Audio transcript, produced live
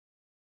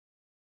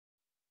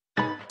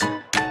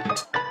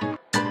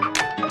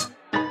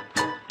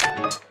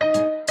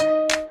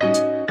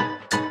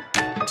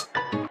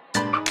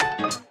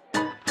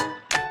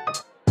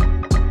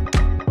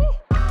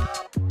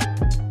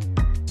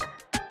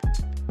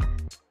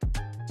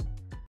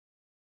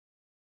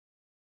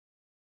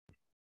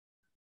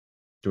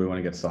Do we want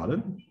to get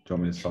started? Do you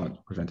want me to start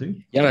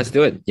presenting? Yeah, let's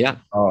do it. Yeah.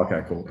 Oh,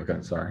 okay, cool.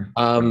 Okay, sorry.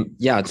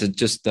 Yeah,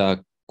 just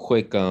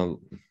quick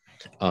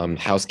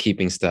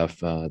housekeeping stuff.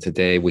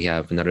 Today we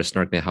have another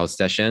Starknet House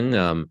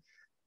session.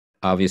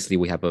 Obviously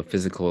we have a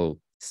physical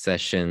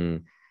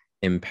session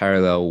in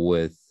parallel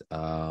with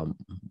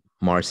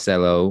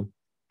Marcello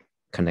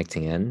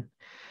connecting in.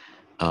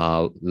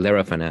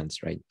 Lyra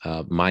Finance, right?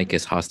 Mike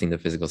is hosting the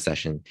physical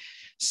session.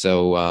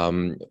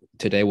 So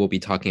today we'll be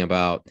talking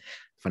about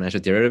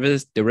financial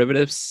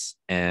derivatives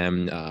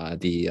and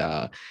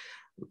the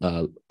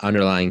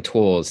underlying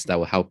tools that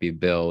will help you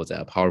build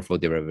powerful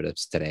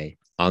derivatives today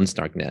on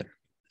Starknet.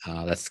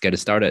 Let's get it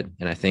started.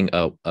 And I think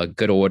a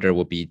good order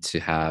would be to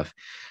have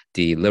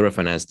the Lyra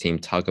Finance team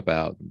talk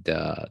about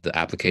the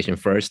application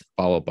first,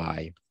 followed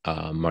by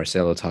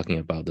Marcello talking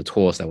about the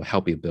tools that will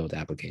help you build the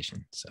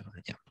application. So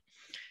yeah,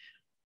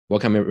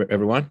 welcome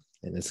everyone,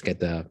 and let's get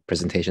the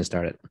presentation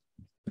started.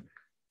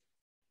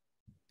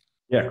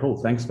 Yeah, cool.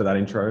 Thanks for that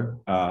intro.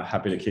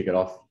 Happy to kick it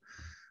off.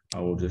 I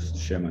will just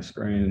share my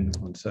screen.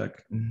 One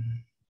sec.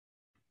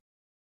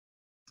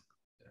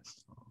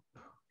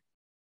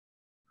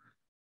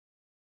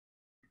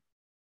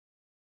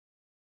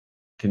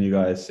 Can you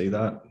guys see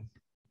that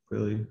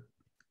clearly?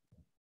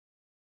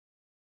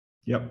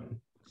 Yep.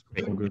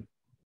 All good.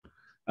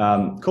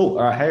 Cool.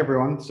 All right. Hey,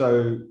 everyone.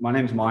 So my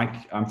name's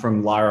Mike. I'm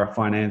from Lyra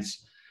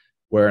Finance.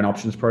 We're an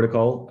options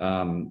protocol,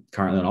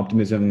 currently on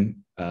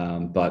Optimism,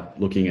 but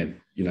looking at,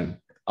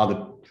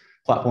 other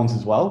platforms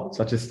as well,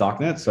 such as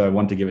Starknet. So I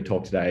wanted to give a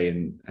talk today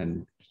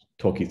and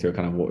talk you through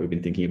kind of what we've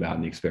been thinking about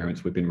and the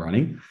experiments we've been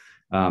running.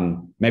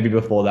 Maybe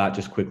before that,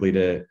 just quickly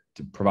to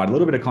provide a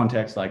little bit of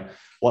context, like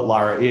what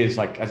Lyra is,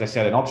 like, as I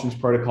said, an options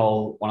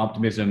protocol on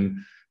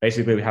Optimism.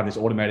 Basically, we have this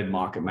automated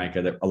market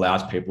maker that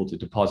allows people to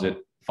deposit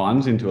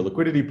funds into a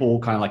liquidity pool,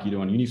 kind of like you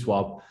do on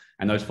Uniswap.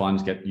 And those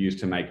funds get used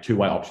to make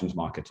two-way options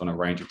markets on a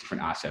range of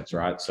different assets,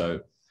 right?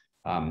 So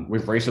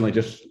we've recently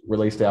just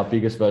released our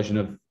biggest version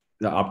of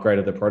the upgrade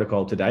of the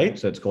protocol to date.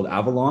 So it's called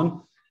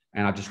Avalon.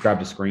 And I've just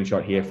grabbed a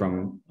screenshot here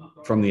from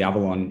the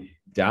Avalon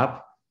dApp.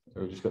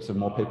 So we've just got some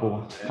more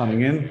people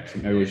coming in. So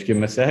maybe we should give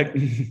them a sec.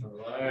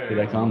 Here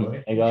they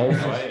come. Hey guys.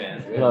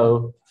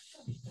 Hello.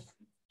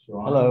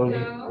 Hello.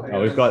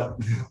 Oh, we've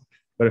got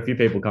a few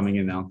people coming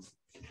in now.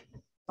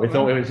 We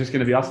thought it was just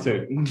going to be us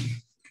two.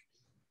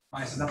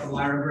 Nice enough the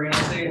Lyra green,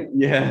 I see.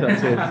 Yeah,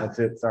 that's it. That's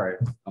it. Sorry.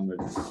 I'm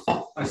moving.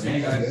 I see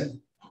you guys.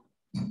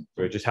 So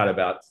we just had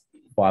about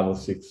 5 or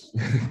 6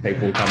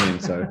 people come in,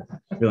 so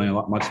feeling a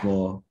lot much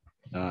more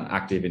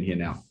active in here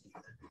now.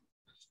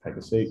 Take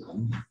a seat.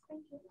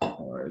 No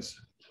worries.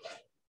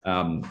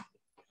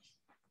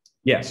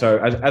 Yeah, so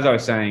as I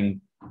was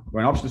saying, we're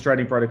an options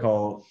trading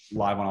protocol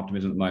live on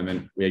Optimism at the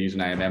moment. We are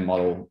using an AMM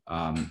model.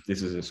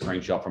 This is a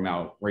screenshot from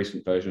our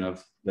recent version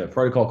of the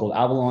protocol called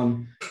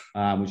Avalon,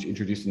 which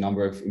introduced a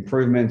number of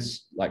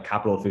improvements like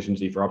capital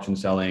efficiency for option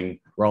selling,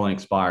 rolling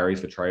expiries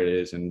for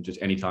traders, and just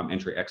anytime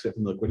entry exit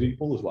from the liquidity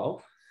pool as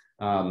well.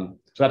 So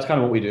that's kind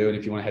of what we do. And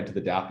if you want to head to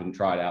the dApp and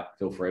try it out,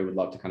 feel free. We'd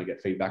love to kind of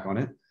get feedback on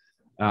it.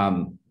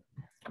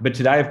 But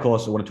today, of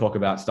course, I want to talk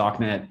about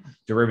Starknet,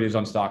 derivatives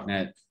on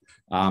Starknet,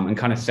 and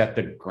kind of set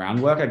the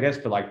groundwork, I guess,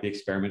 for like the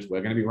experiments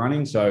we're going to be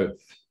running. So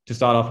to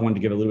start off, I wanted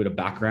to give a little bit of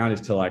background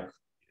as to like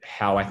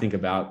how I think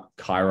about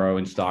Cairo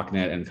and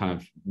Starknet and kind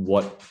of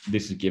what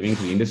this is giving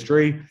to the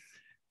industry.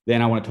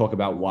 Then I want to talk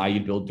about why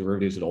you build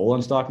derivatives at all on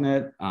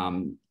Starknet.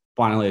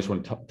 Finally, I just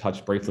want to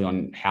touch briefly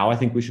on how I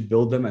think we should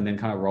build them, and then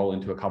kind of roll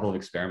into a couple of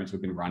experiments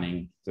we've been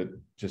running that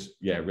just,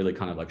 really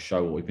kind of like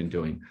show what we've been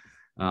doing.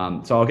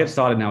 So I'll get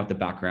started now with the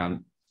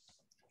background.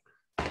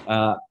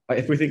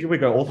 If we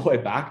go all the way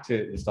back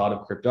to the start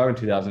of crypto in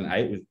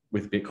 2008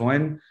 with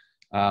Bitcoin,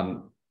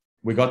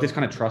 we got this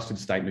kind of trusted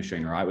state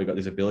machine, right? We got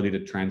this ability to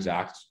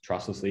transact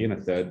trustlessly in a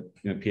third,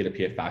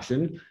 peer-to-peer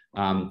fashion.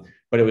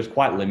 But it was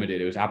quite limited.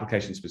 It was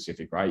application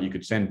specific, right? You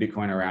could send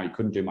Bitcoin around. You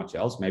couldn't do much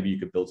else. Maybe you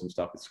could build some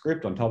stuff with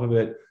script on top of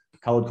it,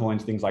 colored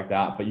coins, things like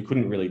that. But you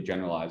couldn't really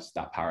generalize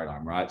that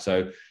paradigm, right?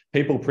 So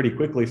people pretty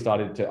quickly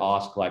started to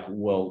ask like,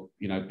 well,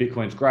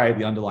 Bitcoin's great.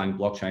 The underlying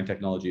blockchain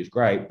technology is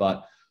great,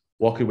 but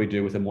what could we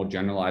do with a more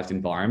generalized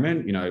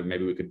environment?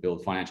 Maybe we could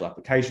build financial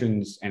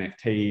applications,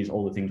 NFTs,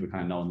 all the things we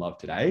kind of know and love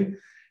today.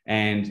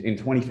 And in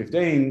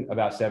 2015,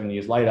 about 7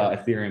 years later,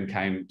 Ethereum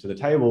came to the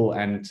table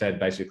and said,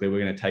 basically, we're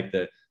going to take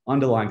the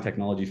underlying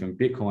technology from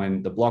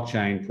Bitcoin, the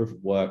blockchain, proof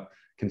of work,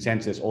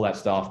 consensus, all that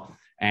stuff,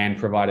 and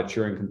provide a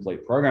Turing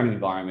complete programming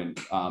environment,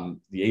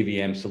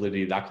 the EVM,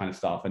 Solidity, that kind of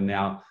stuff. And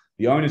now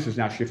the onus is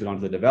now shifted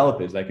onto the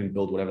developers. They can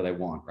build whatever they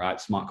want,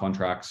 right? Smart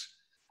contracts.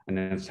 And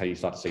then that's how you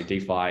start to see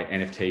DeFi,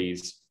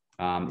 NFTs.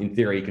 In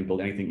theory, you can build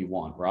anything you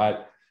want, right?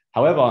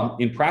 However,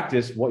 in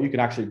practice, what you can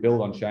actually build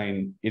on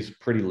chain is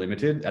pretty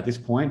limited at this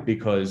point,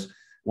 because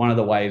one of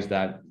the ways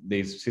that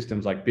these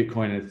systems like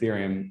Bitcoin and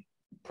Ethereum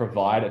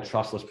provide a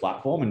trustless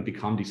platform and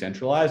become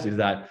decentralized is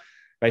that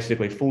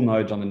basically full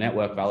nodes on the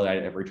network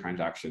validate every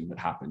transaction that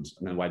happens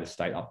and the way the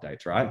state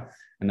updates, right?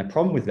 And the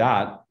problem with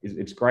that is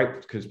it's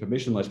great because it's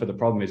permissionless, but the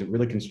problem is it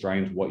really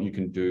constrains what you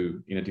can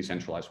do in a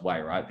decentralized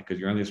way, right? Because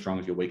you're only as strong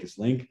as your weakest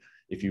link.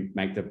 If you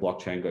make the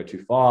blockchain go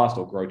too fast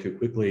or grow too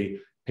quickly,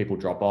 people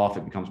drop off,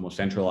 it becomes more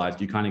centralized.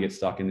 You kind of get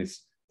stuck in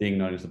this thing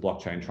known as the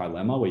blockchain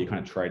trilemma, where you're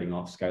kind of trading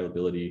off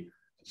scalability,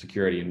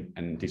 security,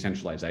 and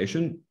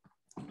decentralization.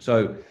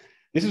 So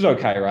this is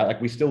okay, right?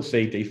 Like we still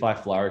see DeFi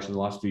flourish in the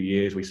last few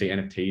years. We see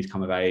NFTs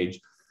come of age,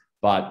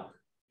 but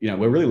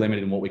we're really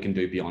limited in what we can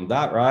do beyond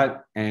that, right?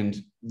 And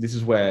this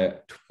is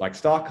where like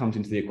Stark comes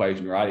into the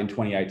equation, right? In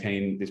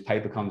 2018, this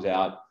paper comes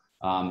out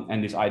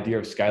and this idea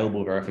of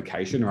scalable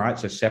verification, right?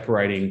 So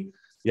separating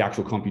the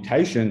actual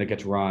computation that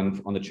gets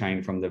run on the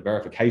chain from the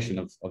verification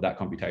of that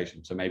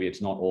computation. So maybe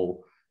it's not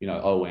all,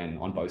 ON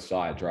on both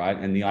sides, right?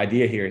 And the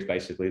idea here is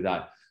basically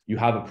that you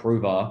have a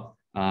prover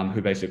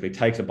who basically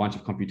takes a bunch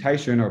of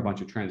computation or a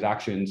bunch of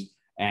transactions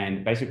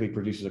and basically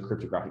produces a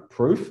cryptographic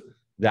proof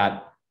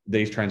that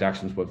these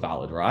transactions were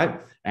valid,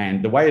 right?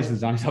 And the way it's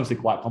designed is obviously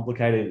quite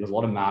complicated. There's a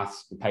lot of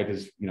maths. The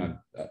papers,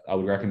 I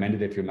would recommend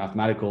it if you're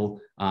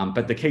mathematical.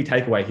 But the key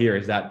takeaway here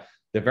is that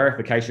the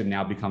verification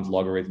now becomes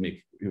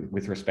logarithmic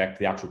with respect to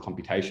the actual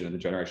computation and the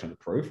generation of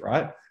the proof,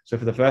 right? So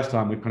for the first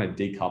time, we've kind of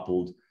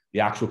decoupled the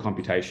actual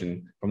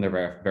computation from the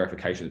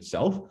verification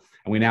itself.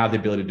 And we now have the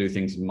ability to do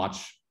things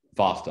much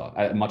faster,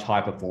 at much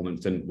higher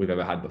performance than we've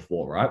ever had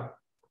before, right?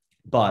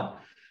 But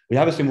we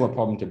have a similar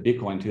problem to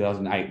Bitcoin in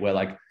 2008, where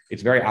like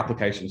it's very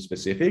application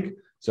specific.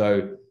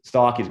 So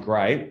Stark is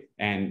great,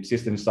 and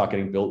systems start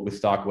getting built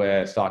with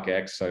StarkWare,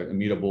 StarkX, so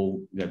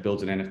immutable,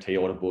 builds an NFT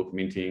order book,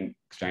 minting,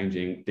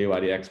 exchanging.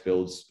 DYDX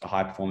builds a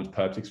high performance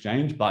perps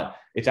exchange, but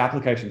it's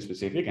application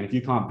specific. And if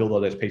you can't build all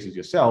those pieces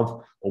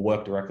yourself or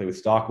work directly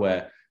with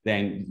StarkWare,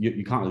 then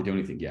you can't really do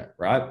anything yet,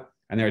 right?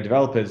 And there are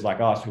developers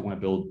like us who want to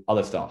build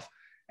other stuff.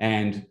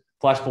 And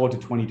flash forward to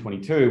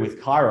 2022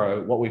 with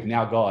Cairo, what we've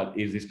now got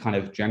is this kind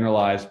of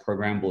generalized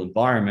programmable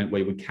environment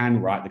where we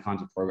can write the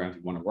kinds of programs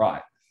we want to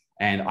write.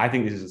 And I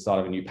think this is the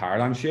start of a new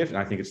paradigm shift. And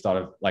I think it's start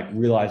of like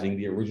realizing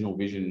the original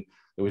vision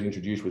that was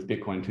introduced with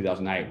Bitcoin in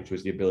 2008, which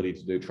was the ability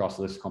to do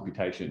trustless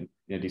computation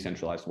in a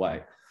decentralized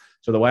way.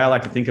 So the way I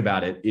like to think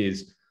about it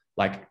is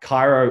like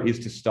Cairo is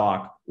to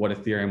Stark what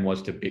Ethereum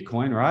was to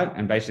Bitcoin, right?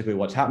 And basically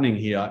what's happening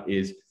here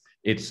is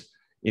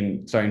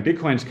in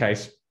Bitcoin's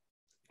case,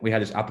 we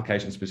had this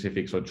application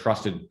specific sort of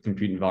trusted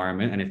compute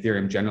environment, and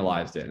Ethereum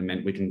generalized it and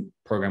meant we can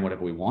program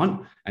whatever we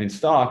want. And in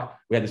Stark,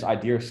 we had this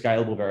idea of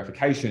scalable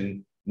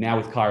verification. Now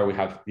with Cairo, we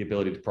have the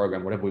ability to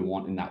program whatever we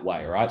want in that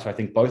way, right? So I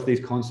think both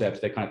these concepts,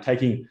 they're kind of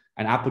taking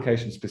an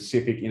application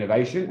specific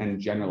innovation and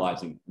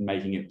generalizing,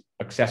 making it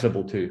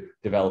accessible to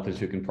developers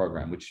who can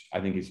program, which I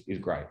think is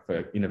great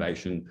for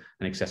innovation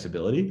and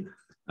accessibility.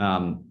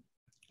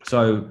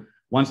 So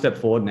one step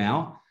forward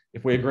now,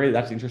 if we agree that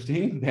that's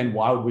interesting, then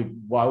why would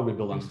we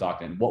build on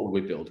Starknet? What would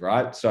we build,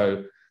 right?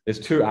 So there's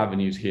two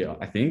avenues here,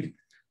 I think.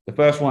 The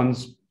first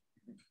one's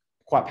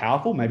quite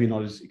powerful, maybe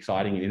not as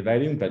exciting and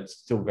innovating, but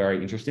still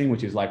very interesting,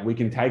 which is like we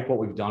can take what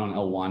we've done on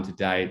L1 to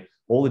date,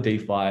 all the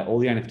DeFi, all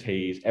the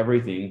NFTs,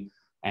 everything,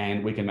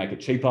 and we can make it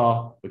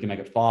cheaper, we can make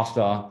it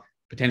faster,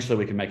 potentially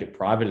we can make it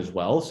private as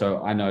well.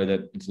 So I know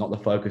that it's not the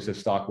focus of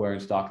StarkWare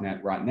and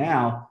Starknet right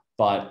now,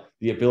 but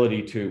the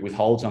ability to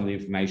withhold some of the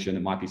information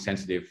that might be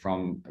sensitive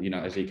from, a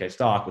ZK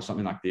Stark or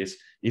something like this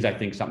is, I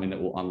think, something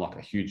that will unlock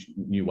a huge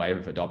new wave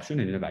of adoption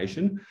and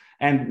innovation.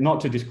 And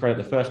not to discredit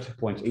the first 2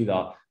 points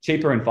either,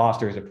 cheaper and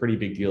faster is a pretty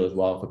big deal as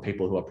well for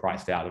people who are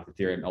priced out of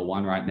Ethereum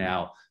L1 right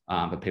now,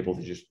 for people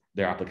who just,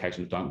 their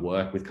applications don't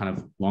work with kind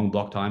of long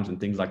block times and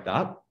things like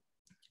that.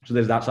 So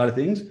there's that side of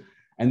things.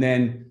 And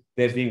then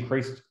there's the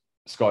increased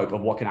scope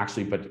of what can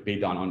actually be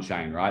done on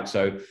chain, right?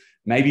 So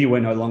maybe we're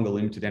no longer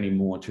limited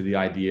anymore to the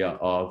idea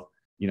of,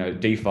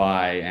 DeFi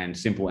and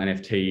simple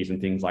NFTs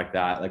and things like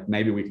that. Like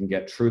maybe we can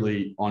get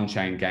truly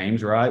on-chain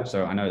games, right?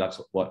 So I know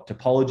that's what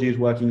Topology is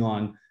working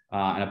on,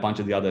 and a bunch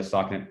of the other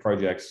Starknet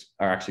projects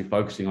are actually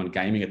focusing on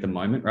gaming at the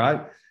moment,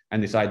 right?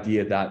 And this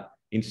idea that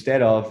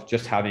instead of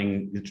just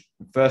having the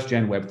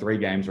first-gen Web3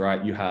 games,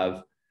 right, you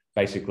have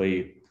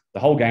basically the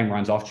whole game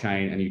runs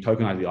off-chain and you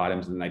tokenize the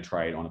items and then they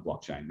trade on a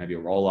blockchain, maybe a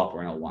roll-up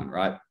or an L1,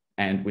 right?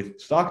 And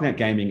with Starknet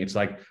gaming, it's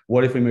like,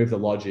 what if we move the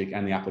logic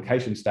and the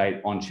application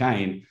state on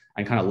chain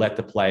and kind of let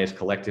the players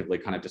collectively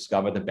kind of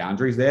discover the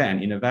boundaries there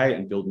and innovate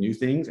and build new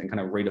things and kind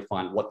of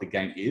redefine what the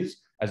game is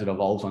as it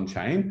evolves on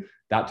chain?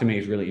 That to me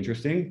is really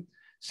interesting.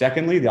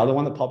 Secondly, the other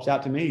one that pops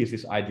out to me is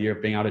this idea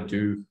of being able to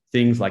do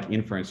things like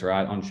inference,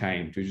 right, on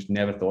chain, which we just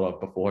never thought of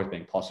before as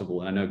being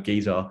possible. And I know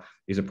Giza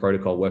is a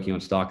protocol working on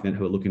Starknet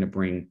who are looking to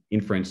bring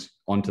inference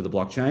onto the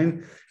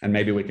blockchain. And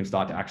maybe we can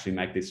start to actually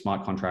make these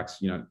smart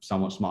contracts,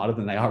 somewhat smarter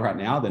than they are right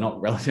now. They're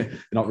not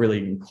really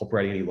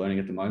incorporating any learning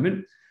at the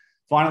moment.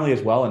 Finally,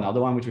 as well, another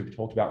one which we've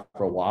talked about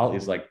for a while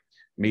is like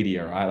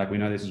media, right? Like we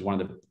know this is one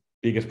of the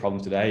biggest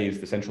problems today is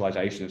the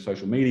centralization of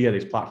social media,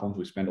 these platforms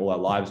we spend all our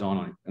lives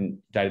on a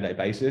day-to-day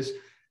basis.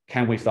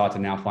 can we start to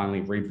now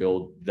finally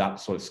rebuild that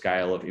sort of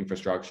scale of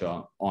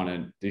infrastructure on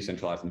a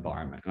decentralized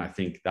environment? And I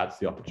think that's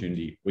the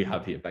opportunity we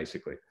have here,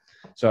 basically.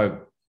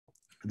 So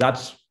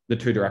that's the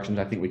two directions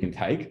I think we can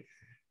take.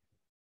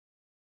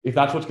 If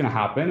that's what's going to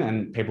happen,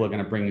 and people are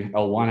going to bring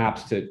L1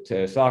 apps to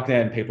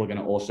Starknet, and people are going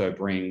to also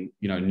bring,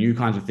 new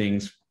kinds of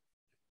things,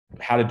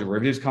 how do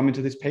derivatives come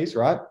into this piece,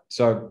 right?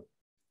 So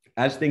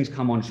as things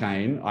come on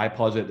chain, I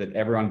posit that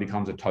everyone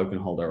becomes a token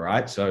holder,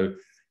 right? So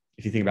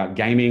if you think about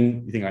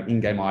gaming, you think about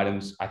in-game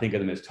items, I think of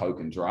them as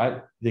tokens, right?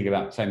 You think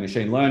about, say,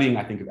 machine learning,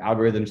 I think of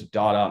algorithms,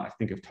 data, I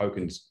think of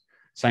tokens.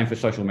 Same for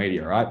social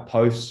media, right?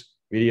 Posts,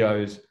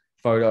 videos,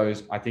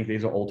 photos, I think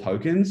these are all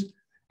tokens.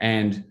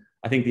 And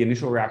I think the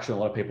initial reaction a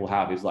lot of people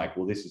have is like,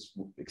 well, this is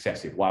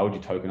excessive. Why would you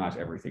tokenize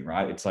everything,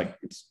 right? It's like,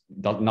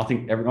 not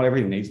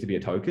everything needs to be a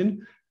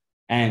token.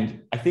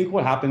 And I think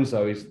what happens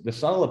though is the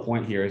subtler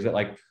point here is that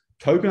like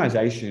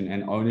tokenization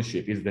and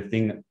ownership is the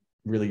thing that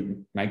really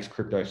makes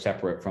crypto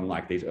separate from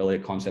like these earlier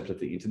concepts of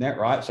the internet,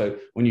 right? So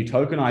when you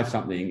tokenize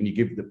something and you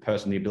give the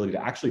person the ability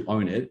to actually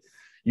own it,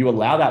 you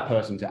allow that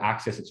person to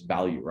access its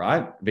value,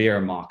 right? Via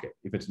a market.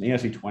 If it's an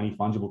ERC20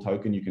 fungible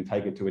token, you can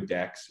take it to a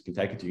DEX, you can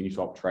take it to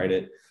Uniswap, trade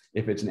it.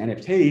 If it's an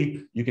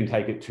NFT, you can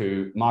take it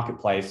to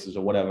marketplaces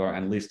or whatever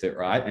and list it,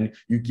 right? And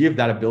you give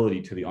that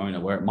ability to the owner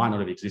where it might not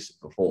have existed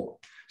before.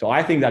 So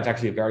I think that's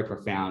actually a very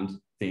profound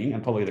thing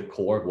and probably the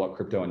core of what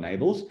crypto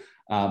enables.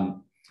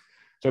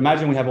 So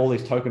imagine we have all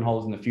these token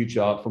holders in the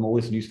future from all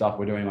this new stuff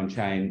we're doing on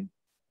chain,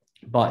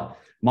 but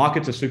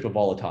markets are super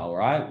volatile,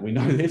 right? We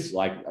know this,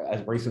 like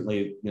as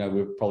recently,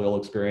 we've probably all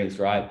experienced,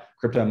 right?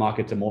 Crypto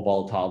markets are more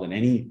volatile than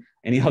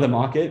any other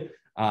market.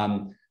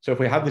 So if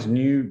we have these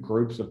new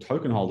groups of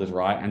token holders,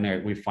 right,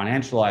 and we've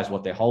financialized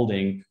what they're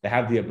holding, they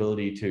have the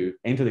ability to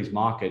enter these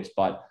markets,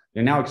 but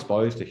they're now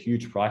exposed to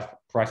huge price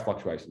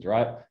fluctuations,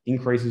 right?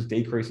 Increases,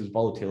 decreases,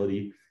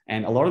 volatility.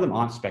 And a lot of them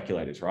aren't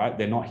speculators, right?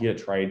 They're not here to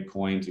trade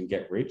coins and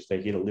get rich.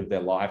 They're here to live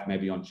their life,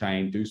 maybe on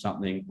chain, do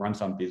something, run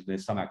some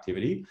business, some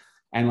activity.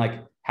 And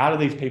like, how do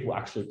these people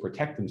actually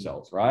protect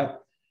themselves, right?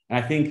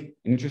 And I think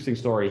an interesting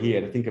story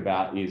here to think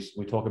about is,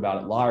 we talk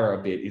about it Lyra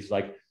a bit, is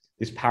like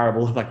this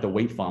parable of like the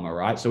wheat farmer,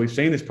 right? So we've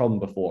seen this problem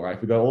before, right?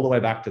 If we go all the way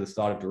back to the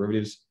start of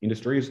derivatives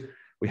industries,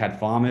 we had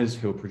farmers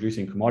who were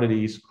producing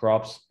commodities,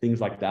 crops, things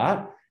like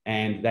that.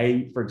 And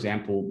they, for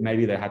example,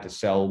 maybe they had to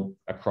sell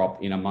a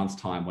crop in a month's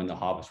time when the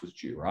harvest was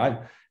due,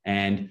 right?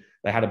 And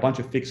they had a bunch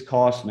of fixed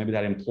costs. Maybe they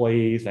had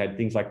employees, they had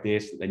things like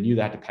this that they knew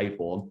they had to pay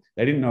for.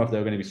 They didn't know if they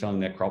were going to be selling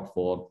their crop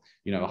for,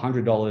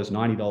 $100,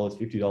 $90,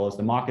 $50.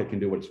 The market can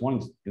do what it's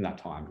wanted in that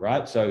time,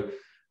 right? So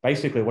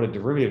basically what a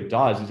derivative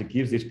does is it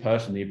gives this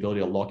person the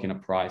ability to lock in a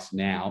price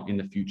now in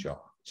the future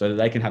so that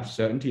they can have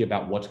certainty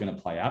about what's going to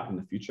play out in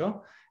the future.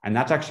 And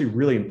that's actually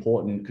really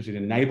important because it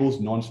enables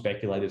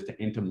non-speculators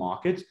to enter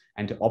markets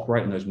and to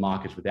operate in those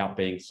markets without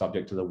being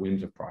subject to the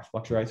whims of price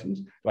fluctuations.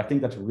 So I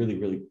think that's really,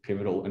 really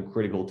pivotal and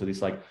critical to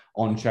this like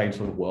on-chain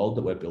sort of world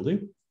that we're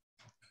building.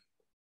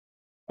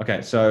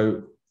 Okay,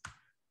 so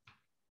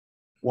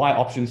why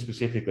options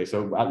specifically?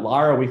 So at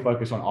Lyra, we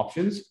focus on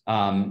options.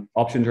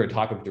 Options are a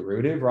type of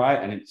derivative,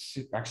 right? And it's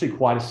actually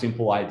quite a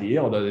simple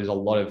idea, although there's a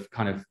lot of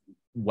kind of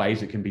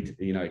ways it can be,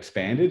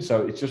 expanded.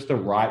 So it's just the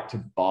right to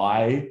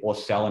buy or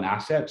sell an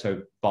asset.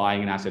 So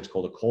buying an asset is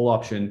called a call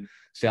option.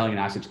 Selling an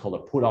asset is called a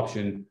put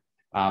option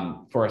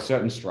for a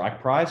certain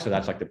strike price. So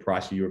that's like the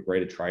price you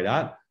agree to trade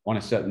at on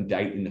a certain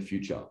date in the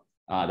future.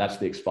 That's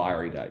the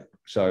expiry date.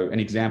 So an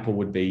example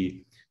would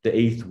be the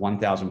ETH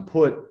 1000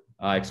 put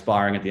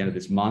expiring at the end of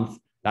this month.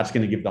 That's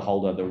going to give the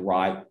holder the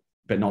right,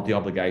 but not the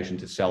obligation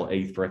to sell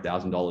ETH for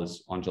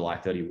 $1,000 on July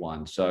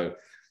 31. So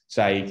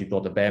say if you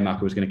thought the bear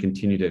market was going to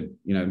continue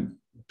to,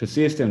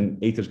 persist and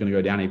ETH is going to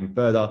go down even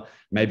further,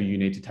 maybe you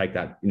need to take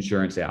that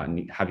insurance out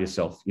and have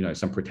yourself,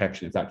 some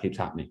protection if that keeps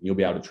happening. You'll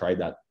be able to trade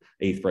that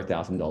ETH for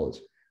 $1,000.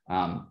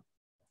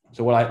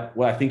 So what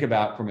I think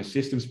about from a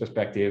systems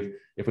perspective,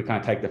 if we kind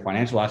of take the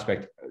financial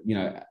aspect,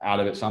 out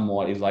of it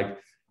somewhat, is like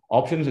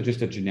options are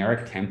just a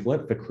generic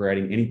template for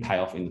creating any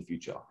payoff in the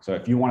future. So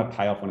if you want to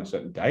pay off on a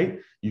certain date,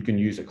 you can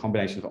use a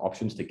combination of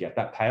options to get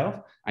that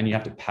payoff, and you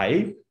have to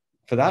pay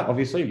for that.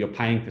 Obviously, you're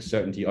paying for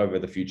certainty over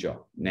the future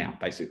now,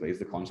 basically, is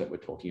the concept we're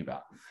talking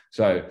about.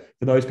 So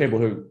for those people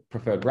who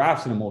prefer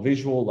graphs and are more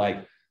visual,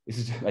 like this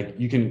is like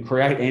you can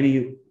create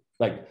any,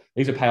 like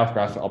these are payoff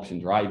graphs for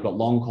options, right? You've got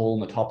long call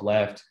on the top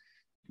left,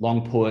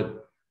 long put,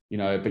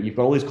 but you've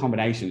got all these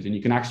combinations, and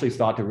you can actually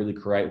start to really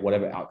create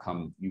whatever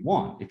outcome you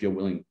want if you're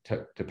willing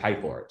to pay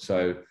for it.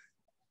 So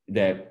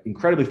they're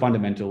incredibly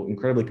fundamental,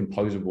 incredibly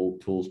composable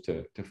tools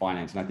to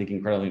finance, and I think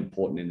incredibly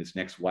important in this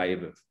next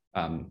wave of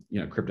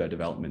crypto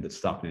development that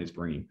Starknet is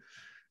bringing.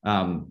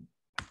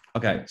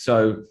 Okay,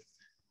 so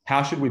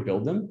how should we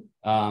build them?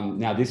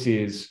 Now,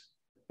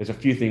 there's a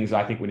few things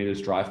I think we need to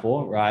strive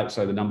for, right?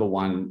 So the number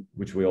one,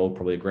 which we all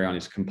probably agree on,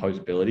 is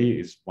composability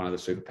is one of the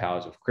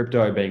superpowers of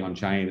crypto, being on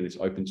chain in this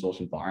open source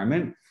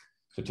environment.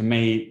 So to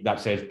me, that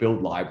says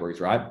build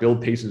libraries, right?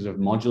 Build pieces of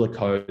modular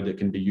code that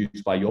can be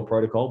used by your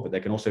protocol, but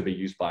they can also be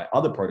used by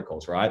other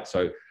protocols, right?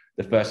 So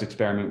the first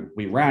experiment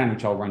we ran,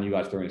 which I'll run you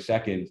guys through in a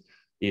second,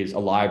 is a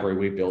library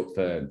we built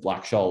for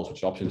Black-Scholes, which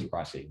is options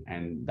pricing,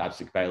 and that's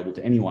available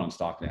to anyone on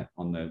Starknet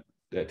on the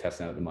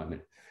testnet at the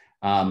moment.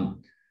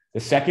 The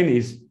second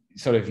is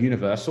sort of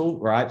universal,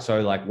 right?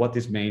 So like what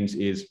this means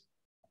is,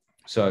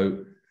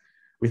 so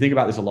we think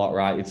about this a lot,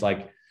 right? It's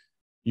like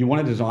you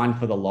want to design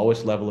for the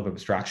lowest level of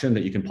abstraction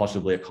that you can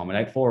possibly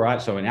accommodate for, right?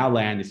 So in our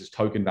land, this is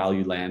token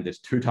value land. There's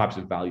two types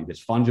of value.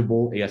 There's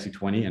fungible,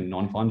 ERC20, and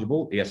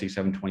non-fungible,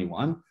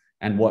 ERC721.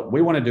 And what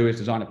we want to do is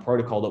design a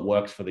protocol that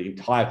works for the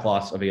entire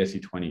class of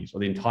ERC20s or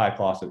the entire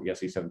class of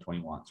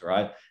ERC721s,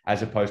 right?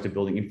 As opposed to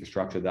building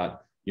infrastructure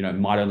that, you know,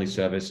 might only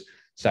service,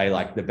 say,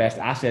 like the best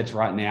assets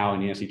right now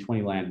in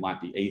ERC20 land might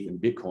be ETH and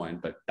Bitcoin,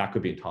 but that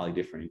could be entirely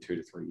different in 2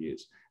 to 3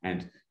 years.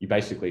 And you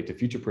basically, to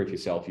future-proof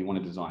yourself, you want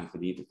to design for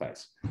the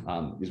interface,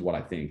 is what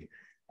I think.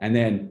 And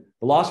then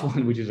the last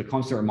one, which is a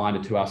constant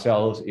reminder to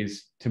ourselves,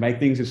 is to make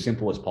things as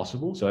simple as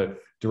possible. So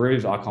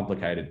derivatives are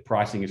complicated.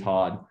 Pricing is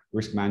hard.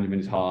 Risk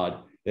management is hard.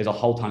 There's a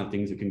whole ton of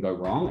things that can go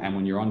wrong. And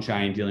when you're on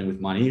chain dealing with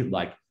money,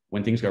 like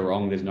when things go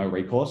wrong, there's no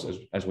recourse,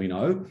 as we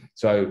know.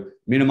 So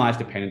minimize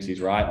dependencies,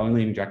 right?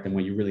 Only inject them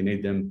when you really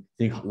need them.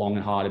 Think long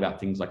and hard about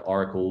things like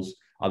oracles,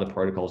 other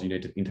protocols you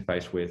need to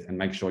interface with, and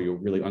make sure you're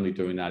really only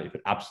doing that if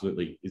it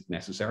absolutely is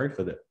necessary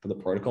for the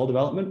protocol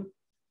development.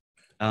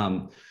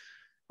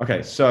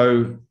 Okay,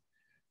 so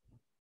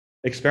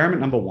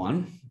experiment number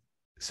 1.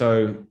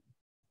 So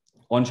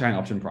on-chain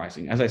option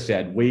pricing. As I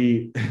said,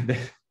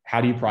 how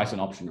do you price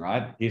an option,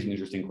 right? Here's an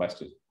interesting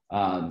question.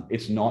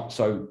 It's not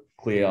so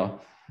clear.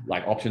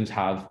 Like options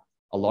have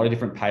a lot of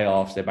different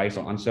payoffs. They're based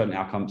on uncertain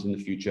outcomes in the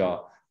future.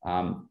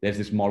 There's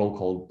this model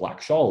called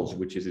Black-Scholes,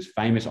 which is this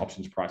famous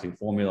options pricing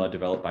formula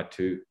developed by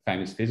 2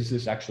 famous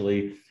physicists,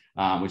 actually,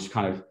 which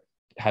kind of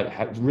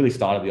had really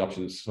started the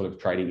options sort of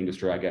trading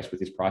industry, I guess, with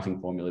this pricing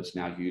formula. It's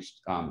now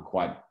used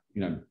quite,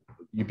 you know,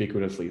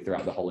 ubiquitously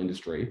throughout the whole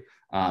industry.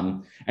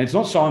 And it's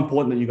not so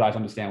important that you guys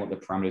understand what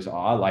the parameters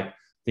are, like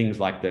things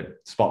like the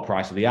spot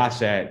price of the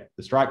asset,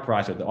 the strike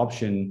price of the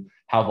option,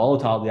 how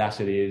volatile the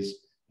asset is,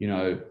 you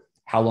know,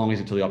 how long is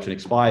it till the option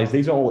expires?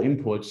 These are all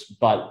inputs,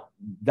 but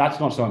that's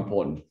not so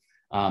important.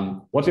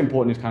 What's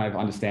important is kind of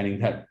understanding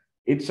that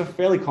it's a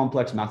fairly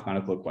complex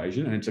mathematical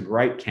equation, and it's a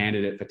great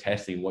candidate for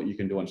testing what you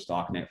can do on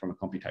Starknet from a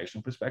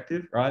computational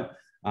perspective, right?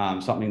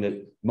 Something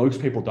that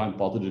most people don't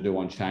bother to do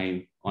on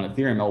chain on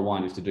Ethereum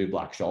L1 is to do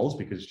Black-Scholes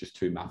because it's just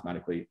too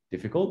mathematically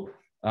difficult.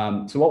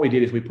 So what we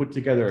did is we put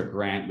together a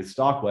grant with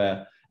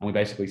StarkWare, and we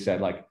basically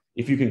said, like,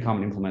 if you can come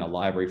and implement a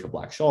library for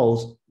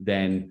Black-Scholes,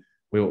 then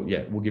we'll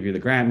give you the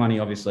grant money,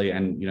 obviously,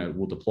 and, you know,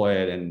 we'll deploy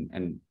it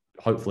and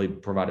hopefully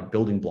provide a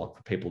building block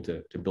for people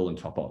to build on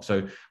top of.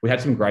 So we had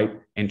some great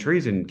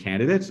entries and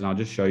candidates, and I'll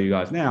just show you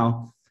guys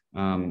now.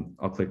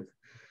 I'll click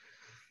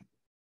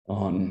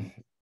on,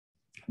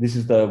 this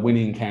is the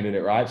winning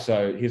candidate, right?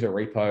 So here's a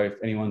repo. If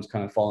anyone's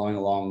kind of following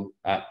along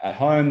at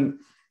home,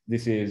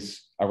 this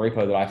is a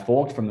repo that I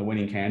forked from the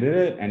winning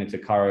candidate, and it's a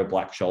Cairo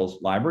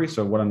Black-Scholes library.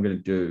 So what I'm going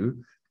to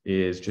do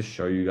is just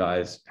show you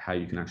guys how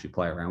you can actually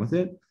play around with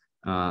it.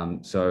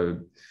 So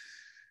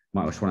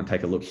might just want to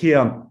take a look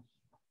here.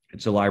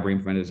 It's a library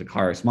implemented as a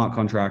Cairo smart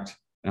contract.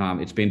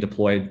 It's been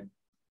deployed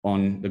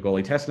on the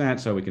Goerli testnet.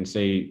 So we can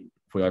see,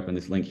 if we open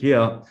this link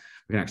here,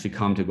 we can actually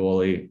come to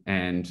Goerli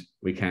and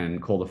we can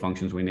call the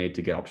functions we need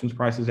to get options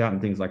prices out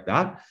and things like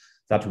that.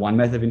 That's one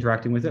method of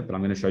interacting with it, but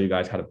I'm going to show you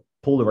guys how to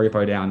pull the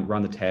repo down,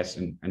 run the test,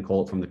 and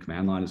call it from the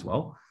command line as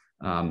well.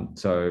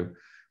 So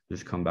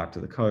just come back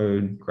to the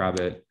code, grab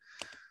it,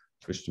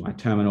 switch to my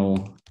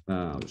terminal.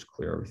 I'll just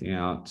clear everything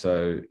out.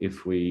 So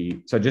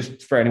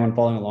just for anyone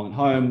following along at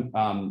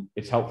home,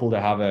 it's helpful to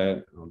have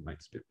I'll make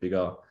this a bit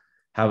bigger,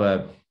 have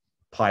a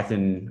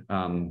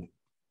Python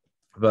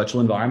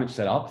virtual environment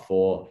set up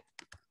for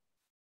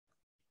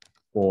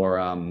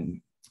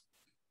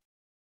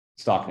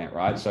Starknet,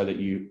 right? So that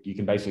you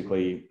can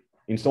basically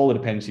install the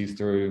dependencies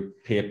through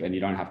pip and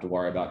you don't have to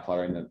worry about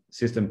cluttering the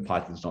system.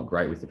 Python's not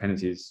great with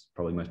dependencies,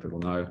 probably most people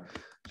know.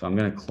 So I'm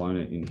going to clone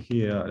it in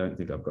here. I don't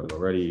think I've got it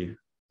already.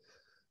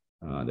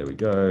 There we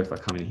go. If I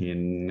come in here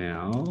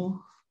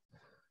now,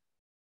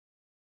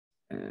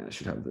 I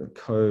should have the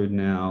code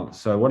now.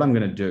 So what I'm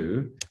going to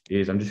do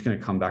is I'm just going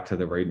to come back to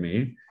the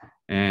README,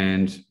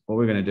 and what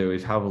we're going to do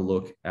is have a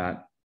look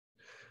at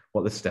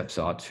what the steps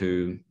are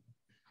to.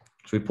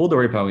 So we pulled the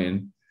repo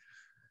in.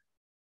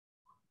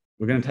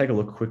 We're going to take a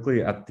look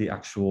quickly at the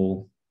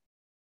actual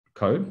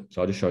code.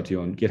 So I'll just show it to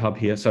you on GitHub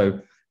here. So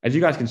as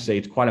you guys can see,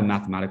 it's quite a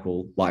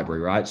mathematical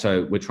library, right?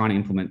 So we're trying to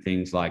implement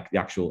things like the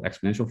actual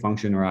exponential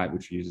function, right?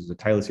 Which uses a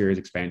Taylor series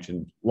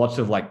expansion, lots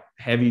of like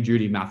heavy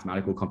duty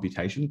mathematical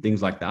computation,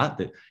 things like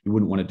that you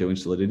wouldn't want to do in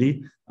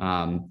Solidity.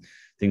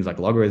 Things like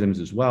logarithms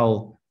as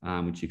well,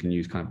 which you can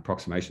use kind of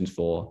approximations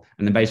for.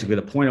 And then basically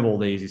the point of all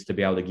these is to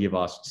be able to give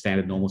us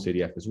standard normal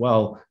CDF as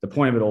well. The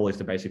point of it all is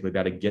to basically be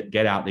able to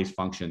get out these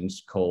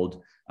functions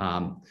called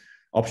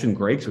option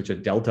Greeks, which are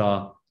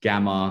delta,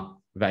 gamma,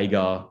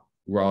 vega,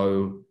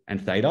 rho,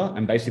 and theta.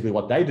 And basically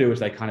what they do is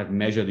they kind of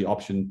measure the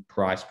option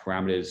price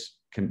parameters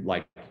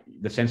like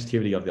the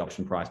sensitivity of the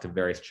option price to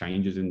various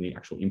changes in the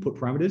actual input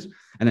parameters.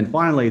 And then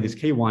finally, this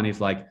key one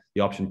is like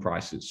the option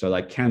prices. So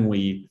like, can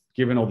we,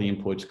 given all the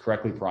inputs,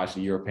 correctly price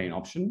a European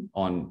option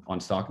on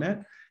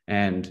Starknet?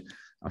 And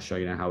I'll show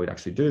you now how we'd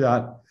actually do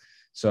that.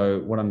 So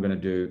what I'm going to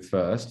do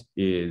first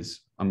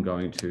is I'm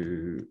going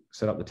to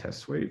set up the test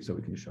suite so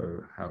we can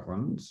show how it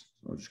runs.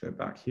 So I'll just go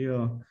back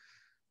here.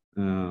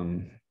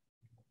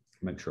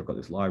 Make sure I've got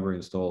this library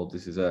installed.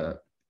 This is a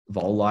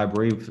vol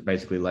library, which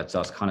basically lets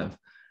us kind of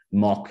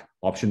mock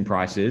option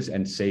prices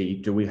and see,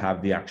 do we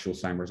have the actual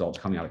same results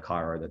coming out of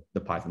Cairo that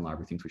the Python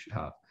library thinks we should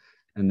have.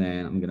 And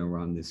then I'm going to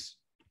run this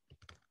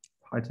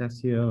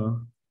PyTest here.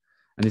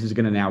 And this is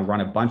going to now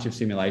run a bunch of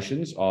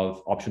simulations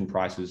of option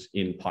prices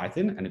in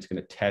Python, and it's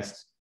going to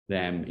test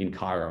them in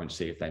Cairo and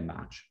see if they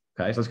match.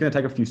 Okay, so it's going to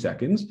take a few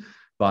seconds,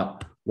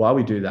 but while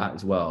we do that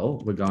as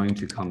well, we're going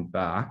to come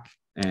back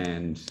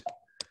and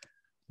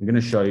I'm going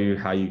to show you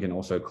how you can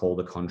also call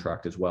the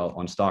contract as well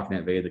on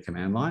Starknet via the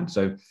command line.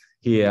 So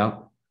here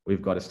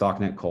we've got a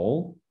Starknet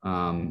call,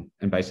 and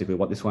basically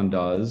what this one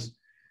does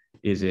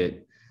is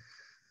it's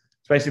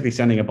basically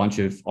sending a bunch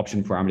of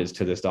option parameters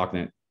to the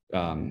Starknet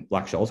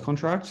Black-Scholes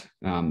contract.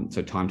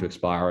 So time to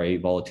expiry,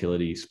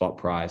 volatility, spot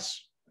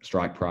price,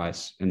 strike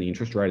price, and the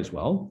interest rate as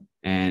well.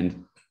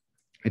 And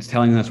it's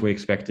telling us we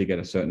expect to get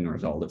a certain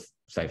result of,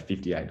 say,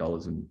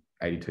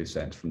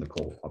 $58.82 from the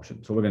call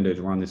option. So what we're going to do is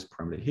run this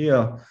parameter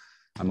here.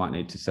 I might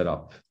need to set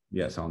up,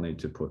 yes, I'll need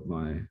to put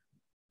my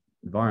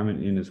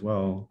environment in as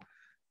well.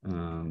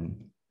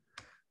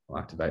 I'll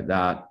activate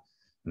that.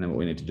 And then what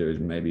we need to do is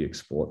maybe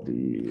export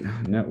the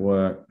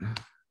network.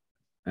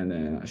 And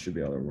then I should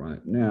be able to run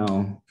it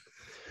now.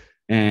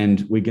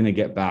 And we're going to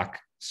get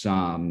back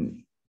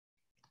some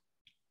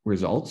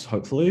results,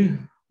 hopefully,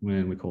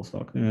 when we call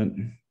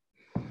Starknet.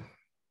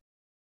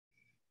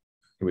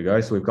 Here we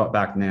go. So we've got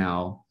back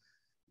now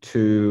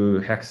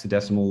two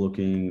hexadecimal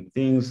looking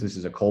things. This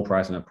is a call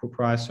price and a put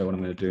price. So what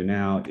I'm going to do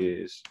now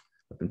is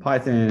open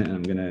Python, and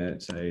I'm going to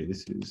say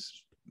this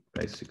is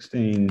base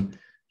 16,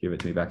 give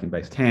it to me back in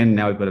base 10.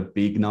 Now we've got a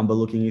big number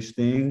looking-ish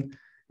thing.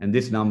 And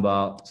this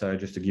number, so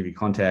just to give you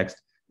context,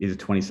 is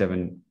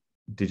 27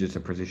 digits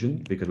of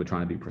precision because we're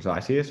trying to be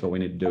precise here. So what we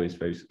need to do is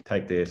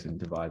take this and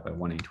divide by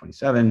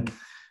 127.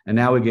 And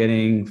now we're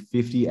getting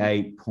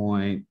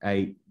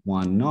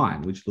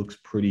 58.819, which looks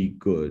pretty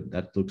good.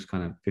 That looks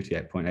kind of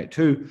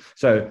 58.82.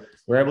 So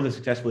we're able to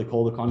successfully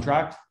call the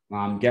contract,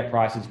 get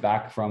prices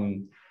back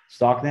from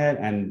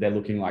Starknet, and they're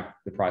looking like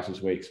the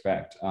prices we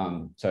expect.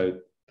 So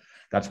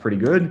that's pretty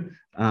good.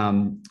 I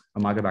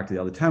might go back to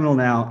the other terminal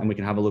now, and we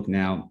can have a look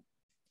now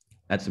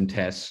at some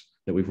tests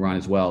that we've run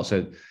as well.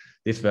 So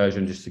this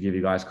version, just to give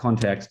you guys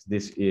context,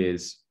 this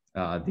is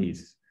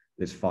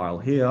this file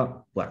here,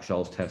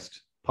 Black-Scholes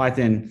test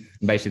Python.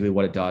 And basically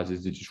what it does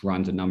is it just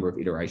runs a number of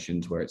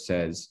iterations where it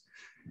says,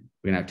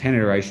 we're gonna have 10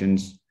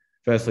 iterations.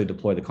 Firstly,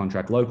 deploy the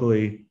contract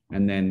locally,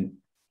 and then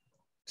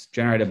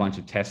generate a bunch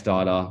of test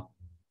data,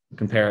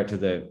 compare it to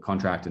the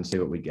contract and see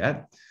what we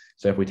get.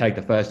 So if we take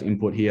the first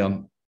input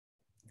here,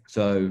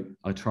 so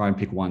I'll try and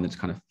pick one that's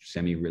kind of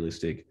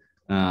semi-realistic.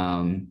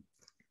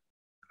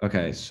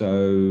 Okay,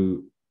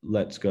 so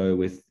let's go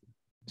with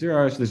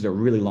 0. So this is a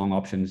really long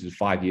option. This is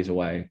 5 years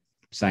away,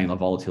 saying the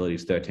volatility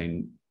is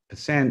 13%.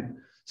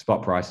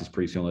 Spot price is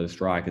pretty similar to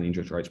strike, and the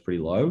interest rate's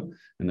pretty low.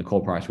 And the call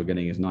price we're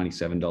getting is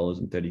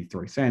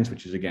 $97.33,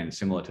 which is, again,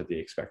 similar to the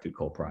expected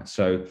call price.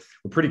 So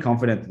we're pretty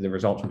confident that the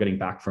results we're getting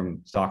back from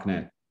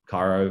Starknet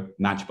Cairo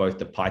match both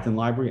the Python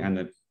library and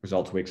the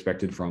results we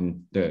expected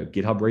from the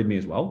GitHub README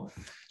as well.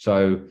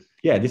 So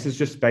yeah, this is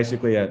just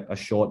basically a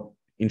short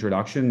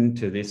introduction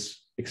to this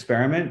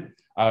experiment.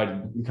 I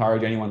would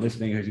encourage anyone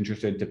listening who's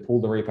interested to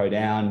pull the repo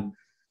down,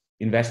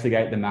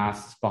 investigate the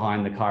maths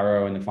behind the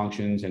Cairo and the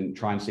functions, and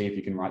try and see if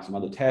you can write some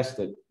other tests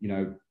that, you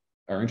know,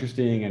 are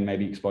interesting and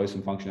maybe expose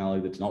some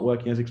functionality that's not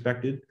working as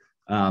expected.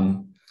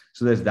 So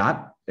there's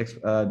that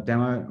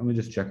demo. Let me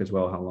just check as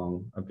well how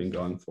long I've been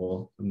going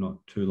for. I'm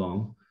not too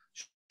long.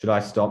 Should I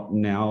stop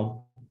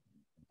now?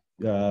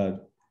 Or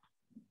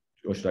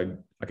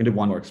should I can do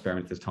one more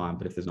experiment this time,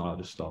 but if there's not, I'll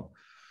just stop.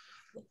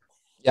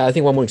 Yeah, I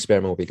think one more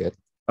experiment will be good.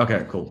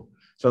 Okay, cool.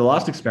 So the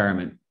last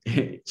experiment,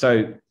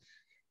 so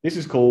this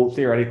is cool,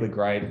 theoretically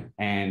great,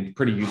 and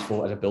pretty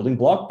useful as a building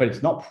block, but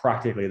it's not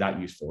practically that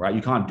useful, right?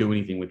 You can't do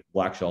anything with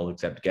Black-Scholes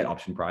except get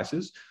option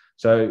prices.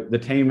 So the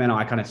team and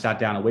I kind of sat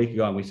down a week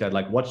ago and we said,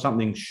 like, what's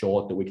something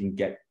short that we can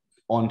get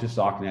onto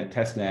Starknet,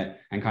 testnet,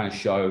 and kind of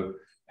show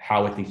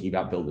how we're thinking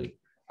about building.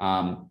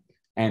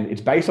 And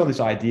it's based on this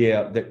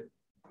idea that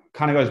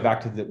kind of goes back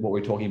to what we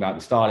were talking about at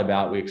the start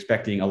about we're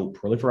expecting a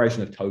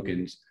proliferation of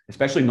tokens,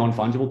 especially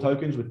non-fungible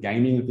tokens with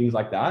gaming and things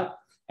like that.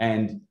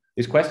 And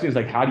this question is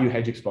like, how do you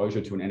hedge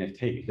exposure to an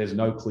NFT? There's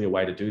no clear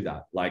way to do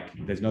that. Like,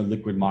 there's no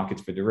liquid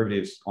markets for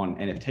derivatives on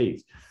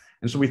NFTs.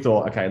 And so we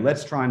thought, okay,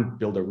 let's try and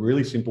build a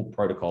really simple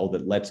protocol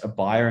that lets a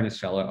buyer and a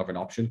seller of an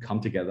option come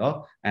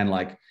together. And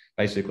like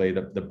basically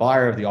the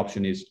buyer of the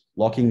option is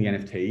locking the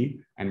NFT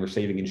and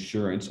receiving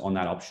insurance on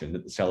that option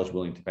that the seller is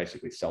willing to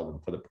basically sell them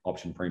for the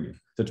option premium.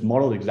 So it's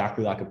modeled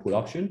exactly like a put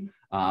option.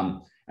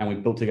 And we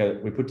put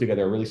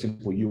together a really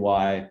simple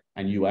UI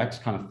and UX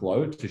kind of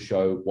flow to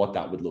show what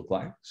that would look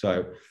like.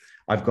 So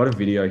I've got a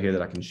video here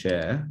that I can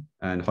share,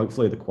 and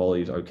hopefully the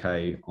quality is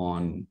okay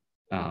on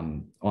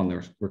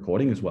the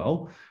recording as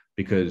well,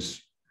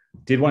 because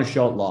did want to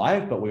show it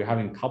live, but we were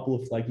having a couple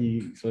of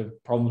flaky sort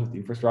of problems with the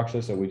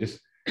infrastructure. So we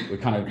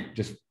kind of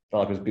just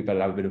felt like it was a bit better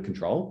to have a bit of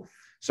control.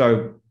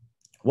 So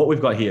what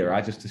we've got here,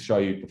 right, just to show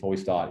you before we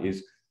start,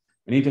 is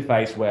an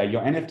interface where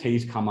your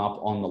NFTs come up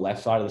on the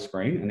left side of the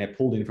screen, and they're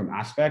pulled in from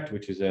Aspect,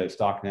 which is a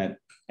Starknet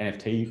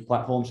NFT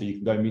platform. So you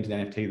can go mint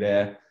an NFT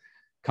there,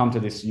 come to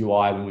this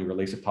UI when we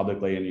release it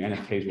publicly, and your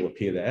NFTs will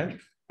appear there.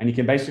 And you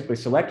can basically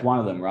select one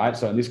of them, right?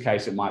 So in this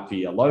case, it might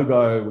be a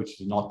logo, which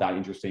is not that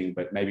interesting,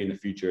 but maybe in the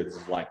future, this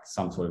is like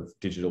some sort of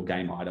digital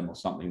game item or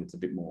something that's a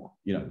bit more,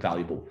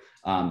 valuable.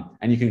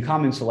 And you can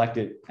come and select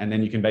it. And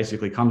then you can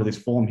basically come to this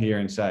form here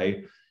and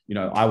say,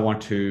 I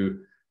want to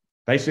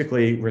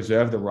basically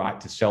reserve the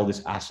right to sell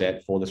this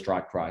asset for the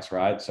strike price,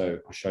 right? So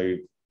I'll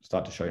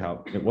start to show you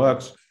how it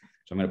works.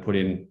 So I'm going to put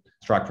in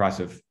strike price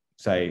of,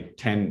 say,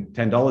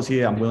 $10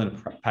 here. I'm willing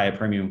to pay a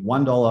premium of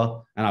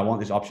 $1, and I want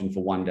this option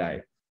for 1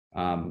 day.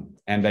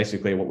 And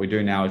basically what we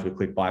do now is we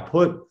click buy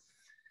put,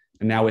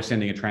 and now we're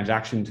sending a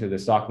transaction to the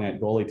Starknet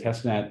Goalie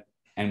testnet,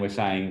 and we're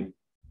saying,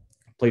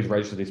 please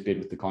register this bid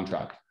with the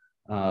contract.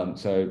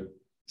 So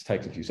this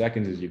takes a few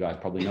seconds, as you guys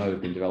probably know,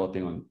 we've been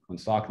developing on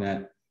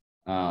Starknet.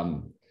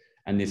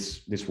 And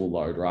this will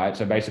load, right?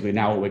 So basically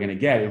now what we're going to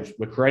get is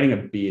we're creating a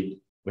bid.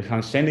 We're kind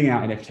of sending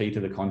our NFT to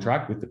the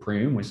contract with the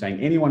premium. We're saying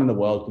anyone in the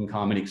world can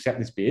come and accept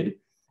this bid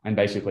and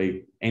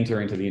basically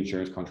enter into the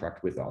insurance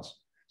contract with us.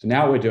 So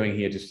now what we're doing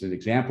here, just as an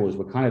example, is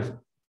we're kind of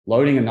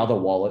loading another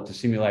wallet to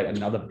simulate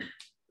another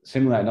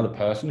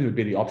person who would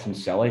be the option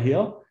seller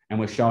here. And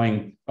we're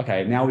showing,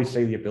 okay, now we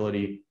see the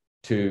ability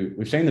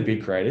we've seen the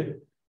bid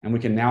created, and we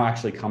can now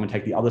actually come and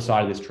take the other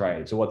side of this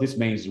trade. So what this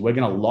means is we're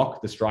going to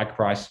lock the strike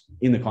price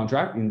in the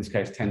contract, in this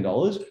case,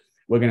 $10.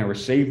 We're going to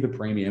receive the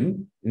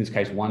premium, in this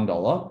case,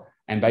 $1.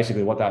 And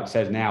basically what that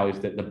says now is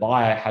that the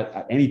buyer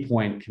at any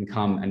point can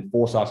come and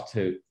force us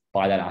to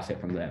buy that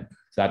asset from them.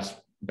 So that's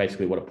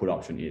basically what a put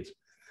option is.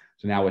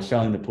 So now we're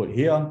selling the put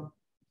here.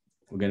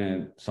 We're going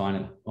to sign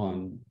it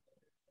on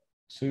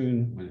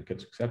soon when it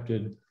gets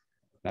accepted.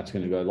 That's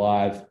going to go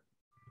live.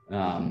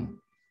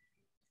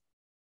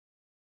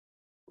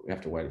 We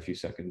have to wait a few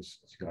seconds.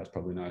 As you guys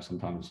probably know,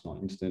 sometimes it's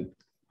not instant.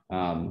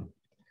 And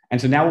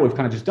so now what we've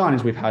kind of just done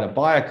is we've had a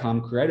buyer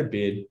come, create a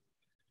bid,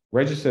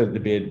 register the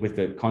bid with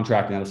the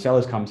contract. Now the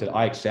seller's come and said,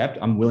 I accept,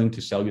 I'm willing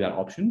to sell you that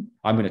option.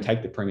 I'm going to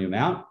take the premium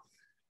out,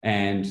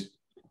 and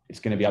it's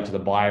going to be up to the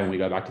buyer when we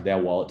go back to their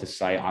wallet to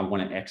say, I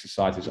want to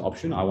exercise this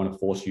option. I want to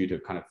force you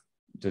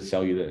to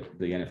sell you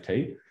the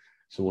NFT.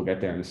 So we'll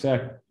get there in a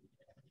sec.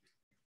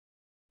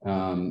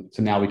 So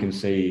now we can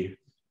see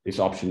this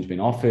option's been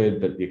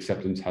offered, but the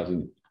acceptance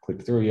hasn't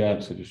clicked through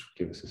yet. So just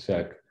give us a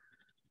sec.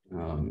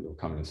 It'll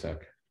come in a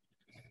sec.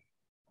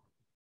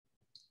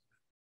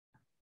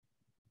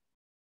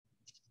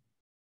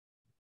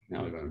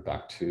 Now we're going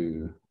back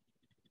to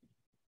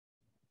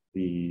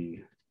the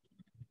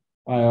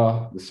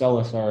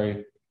seller,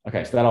 sorry.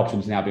 Okay, so that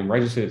option's now been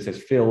registered. It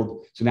says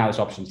filled. So now this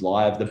option's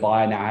live. The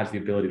buyer now has the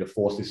ability to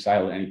force this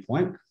sale at any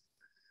point.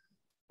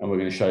 And we're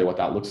going to show you what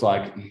that looks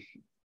like. And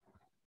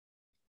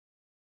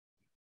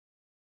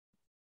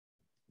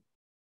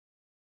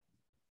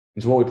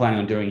so what we're planning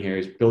on doing here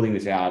is building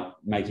this out,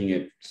 making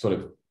it sort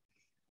of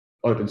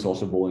open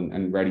sourceable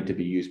and ready to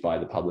be used by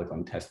the public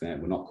on testnet.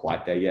 We're not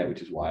quite there yet,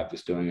 which is why I'm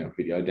just doing a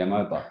video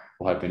demo, but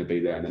we're hoping to be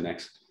there in the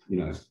next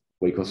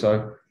week or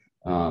so.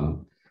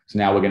 So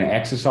now we're going to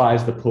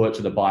exercise the put.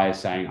 So the buyer is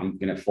saying, I'm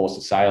going to force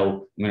a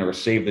sale. I'm going to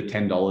receive the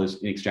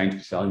 $10 in exchange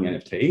for selling the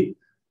NFT.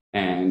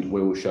 And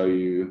we will show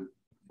you,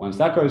 once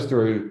that goes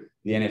through,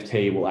 the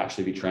NFT will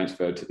actually be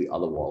transferred to the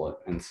other wallet.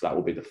 And so that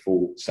will be the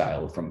full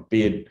sale from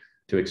bid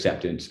to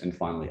acceptance and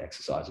finally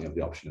exercising of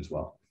the option as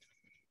well.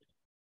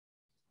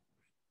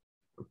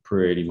 We're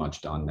pretty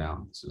much done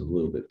now. This is a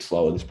little bit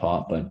slower, this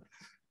part, but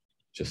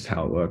just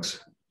how it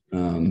works.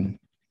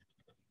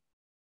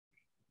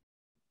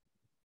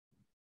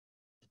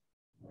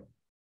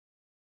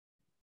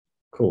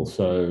 Cool,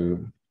 so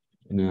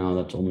now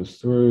that's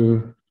almost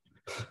through.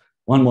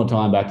 One more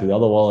time back to the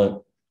other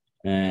wallet,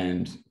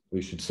 and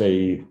we should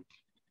see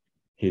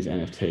his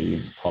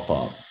NFT pop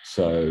up.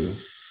 So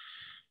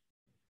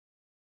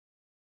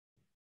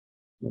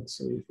let's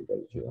see if we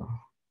go here.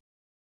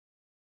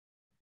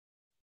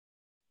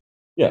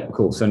 Yeah,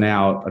 cool. So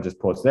now I just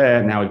paused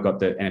there. Now we've got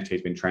the NFT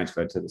has been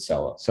transferred to the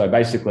seller. So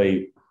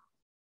basically,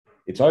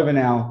 it's over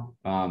now.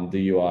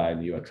 The UI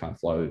and the UX kind of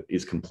flow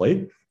is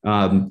complete.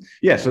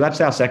 Yeah, so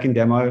that's our second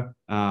demo.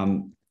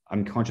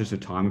 I'm conscious of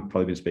time. I've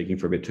probably been speaking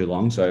for a bit too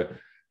long. So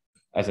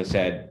as I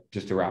said,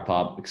 just to wrap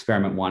up,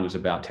 experiment 1 was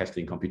about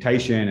testing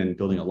computation and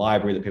building a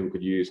library that people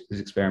could use. This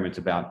experiment's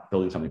about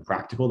building something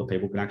practical that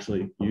people can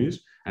actually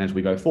use. And as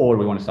we go forward,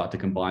 we want to start to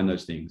combine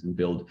those things and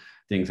build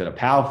things that are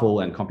powerful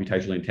and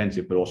computationally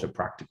intensive, but also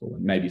practical,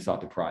 and maybe start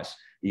to price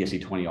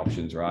ESC20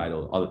 options, right?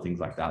 Or other things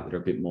like that that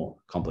are a bit more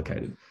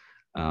complicated.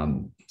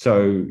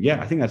 So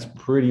yeah, I think that's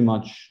pretty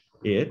much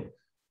it.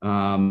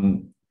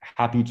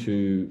 Happy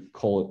to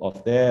call it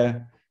off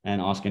there and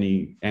answer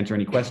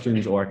any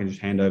questions, or I can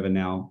just hand over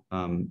now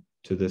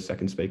to the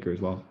second speaker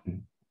as well.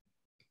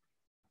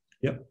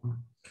 Yep.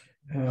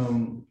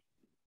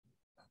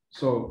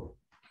 So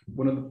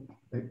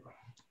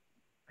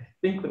I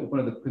think that one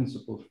of the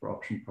principles for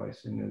option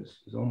pricing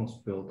is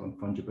almost built on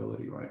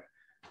fungibility, right?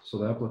 So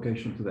the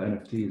application to the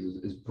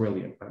NFTs is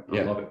brilliant.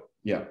 I love it.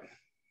 Yeah.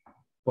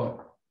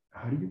 But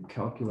how do you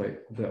calculate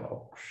the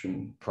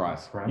option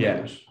price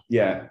parameters?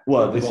 Yeah.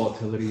 Well, the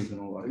volatilities and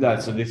all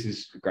that. So this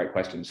is a great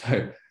question.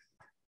 So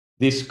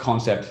this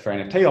concept for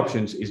NFT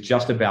options is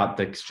just about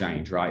the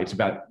exchange, right? It's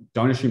about,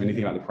 don't assume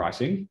anything about the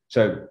pricing.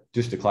 So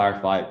just to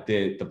clarify,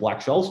 the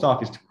Black-Scholes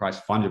stuff is to price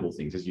fungible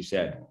things, as you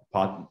said,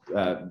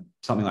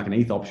 something like an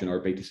ETH option or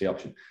a BTC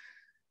option.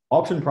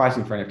 Option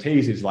pricing for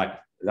NFTs is like,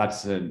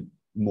 that's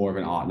more of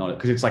an art, not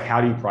because it's like,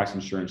 how do you price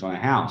insurance on a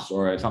house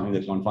or something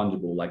that's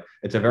non-fungible? Like,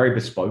 it's a very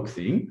bespoke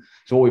thing.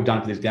 So what we've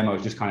done for this demo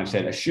is just kind of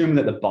said, assume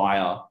that the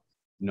buyer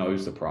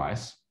knows the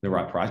price, the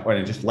right price,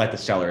 or just let the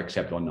seller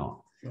accept or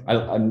not.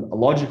 A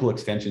logical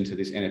extension to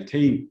this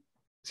NFT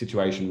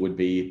situation would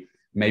be,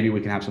 maybe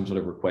we can have some sort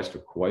of request for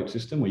quote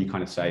system where you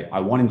kind of say, I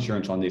want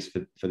insurance on this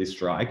for this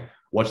strike.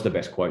 What's the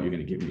best quote you're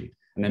going to give me?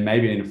 And then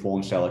maybe an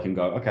informed seller can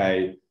go,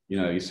 okay,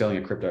 you're selling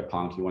a crypto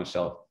punk, you want to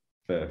sell it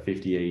for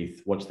 50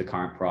 ETH, what's the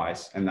current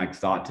price? And like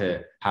start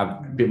to have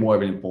a bit more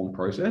of an informed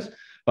process.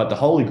 But the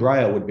holy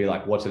grail would be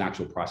like, what's an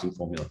actual pricing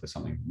formula for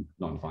something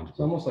non-fungible? It's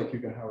almost like you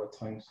can have a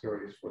time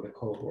series for the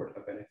cohort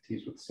of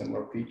NFTs with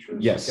similar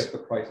features. Yes. Get the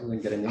prices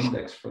and get an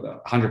index for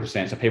that.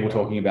 100%. So people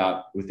talking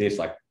about with this,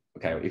 like,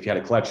 okay, if you had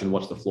a collection,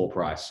 what's the floor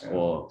price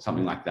or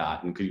something like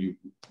that? And could you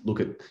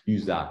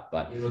use that?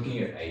 But you're looking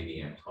at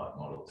AVM type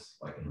models,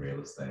 like in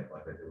real estate,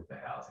 like they do with the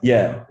housing.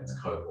 Yeah. It's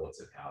cohorts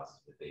of houses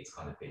with these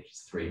kind of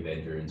features, 3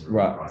 bedrooms,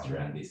 right, priced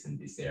around this and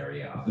this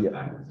area,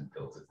 backwards and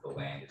filtered, the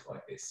land is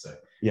like this. So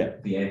yeah,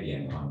 the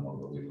AVM kind of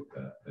model that we look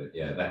at, but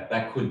yeah,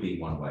 that could be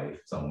one way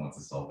if someone wants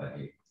to solve that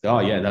here. Oh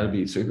yeah, that'd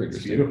be super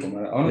interesting. It's beautiful,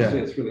 man. Honestly,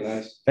 it's really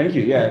nice. Thank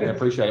you. Yeah, I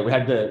appreciate it. We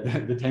had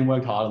the team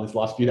worked hard on this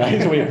last few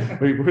days.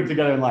 We put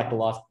together in like the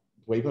last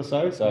week or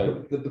so.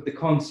 So the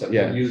concept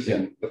of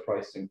using the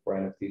pricing for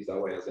NFTs that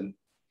way, as in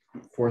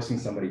forcing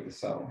somebody to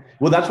sell.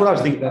 Well, that's what I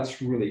was thinking.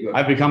 That's really good.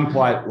 I've become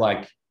quite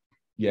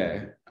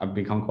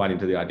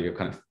into the idea of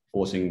kind of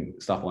forcing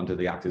stuff onto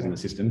the actors in the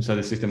system, so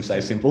the system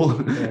stays simple,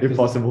 if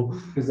possible.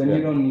 Because then you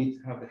don't need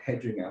to have the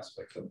hedging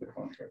aspect of the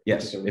contract.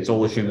 Yes, it's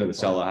all assumed that the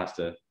seller has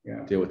to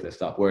deal with their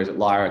stuff. Whereas at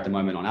Lyra at the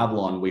moment on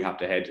Avalon, we have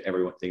to hedge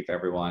everything for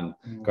everyone,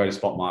 go to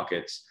spot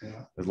markets.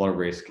 There's a lot of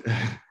risk.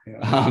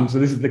 So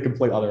this is the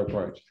complete other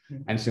approach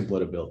and simpler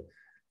to build.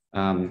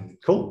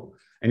 Cool.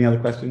 Any other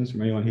questions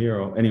from anyone here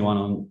or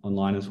anyone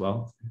online as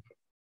well?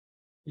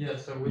 Yeah,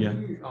 so when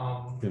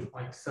you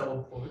like sell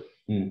a put,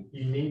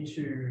 you need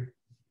to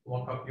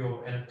lock up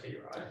your NFT,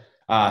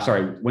 right?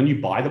 Sorry, when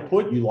you buy the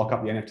put, you lock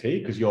up the NFT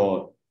because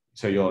your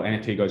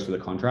NFT goes to the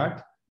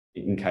contract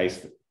in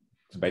case.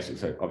 So basically,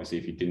 so obviously,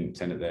 if you didn't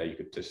send it there, you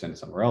could just send it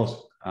somewhere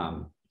else.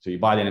 So you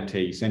buy the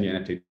NFT, you send your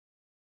NFT,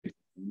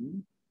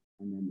 and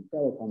then the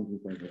seller comes and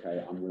says,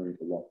 "Okay, I'm willing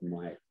to lock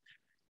my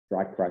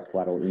strike price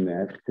collateral in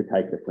there to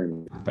take the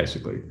premium."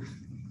 Basically.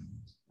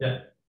 Yeah,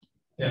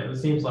 it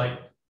seems like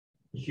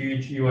a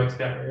huge UX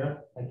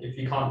barrier. Like if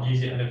you can't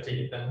use your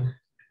NFT, then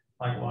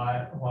like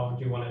why would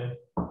you want to?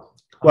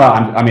 Well,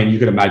 I mean, you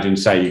could imagine,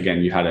 say again,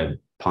 you had a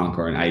punk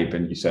or an ape,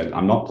 and you said,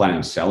 "I'm not planning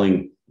on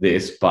selling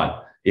this,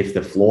 but if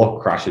the floor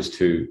crashes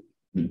to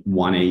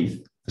 1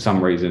 ETH for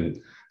some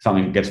reason,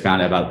 something gets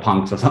found out about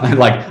punks or something,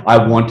 like I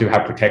want to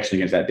have protection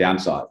against that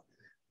downside."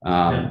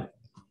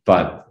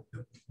 But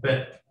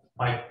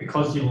like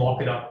because you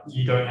lock it up,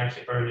 you don't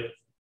actually own it,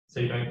 so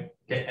you don't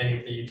get any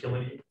of the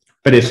utility.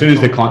 But as soon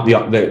as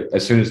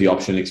as soon as the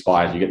option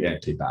expires, you get the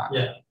NFT back.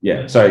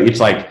 Yeah. So it's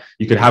like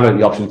you could have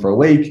the option for a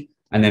week,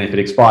 and then if it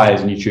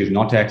expires and you choose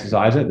not to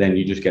exercise it, then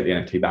you just get the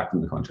NFT back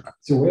from the contract.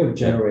 It's a way of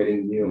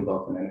generating yield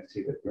off an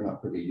NFT that you're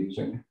not really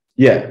using.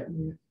 Yeah.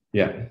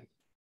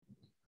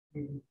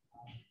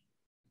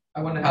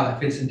 I wonder how that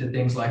fits into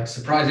things like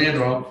surprise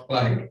airdrop,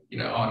 like, oh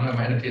no,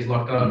 my NFT is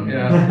locked up.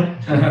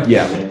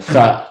 Yeah.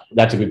 So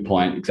that's a good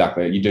point.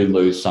 Exactly. You do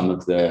lose some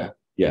of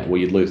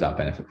you'd lose that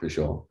benefit for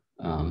sure.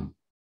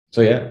 So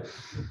yeah,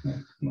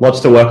 lots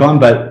to work on,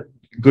 but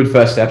good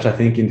first steps, I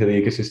think, into the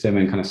ecosystem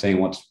and kind of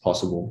seeing what's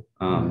possible.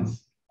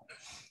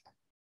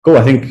 Cool.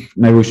 I think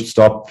maybe we should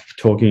stop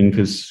talking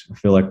because I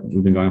feel like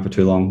we've been going on for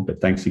too long, but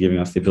thanks for giving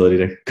us the ability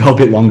to go a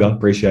bit longer.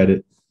 Appreciate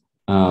it.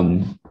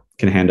 Can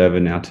hand over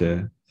now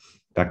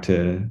back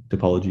to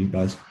Topology,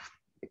 guys.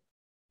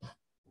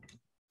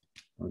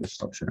 I'll just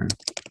stop sharing.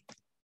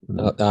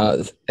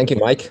 Thank you,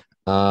 Mike.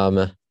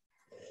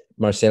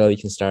 Marcello, you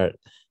can start,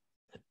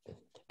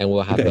 and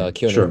we'll have Okay, a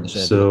Q&A sure.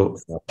 session. So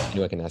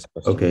anyone can ask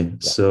questions. okay,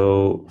 Yeah.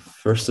 so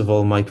first of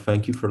all, Mike,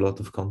 thank you for a lot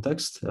of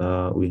context.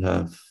 We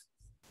have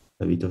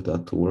a bit of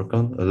that to work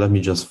on. Let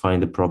me just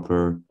find the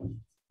proper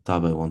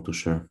tab I want to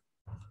share.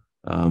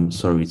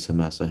 Sorry, it's a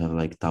mess. I have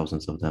like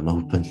thousands of them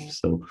open.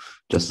 So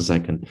just a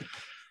second.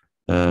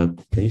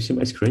 Can you see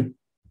my screen?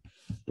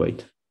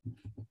 Wait,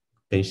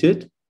 can you see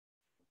it?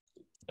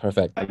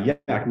 Perfect. Yeah,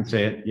 I can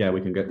see it. Yeah, we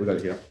got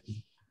it here.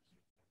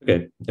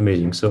 Okay,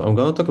 amazing. So I'm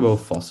going to talk about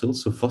Fossil.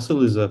 So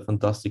Fossil is a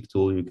fantastic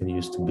tool you can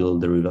use to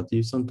build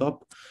derivatives on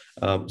top.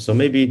 So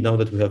maybe now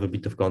that we have a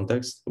bit of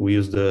context, we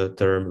use the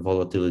term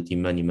volatility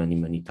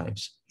many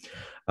times.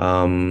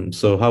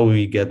 So how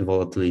we get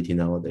volatility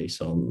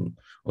nowadays on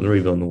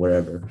Ribbon,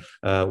 wherever?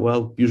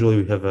 Well, usually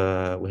we have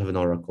an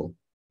oracle,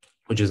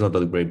 which is not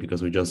that great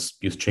because we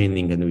just use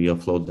chaining and we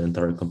offload the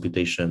entire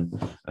computation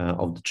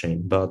of the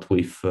chain. But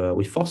with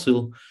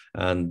Fossil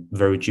and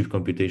very cheap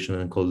computation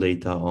and cold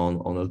data on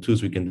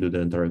L2s, we can do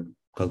the entire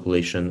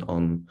calculation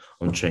on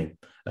chain.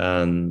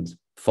 And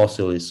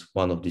Fossil is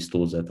one of these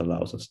tools that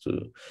allows us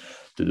to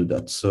do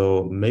that.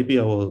 So maybe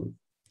I will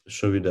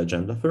show you the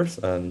agenda first.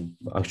 And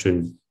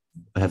actually,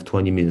 I have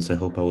 20 minutes. I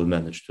hope I will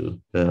manage to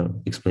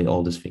explain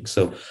all these things.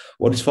 So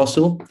what is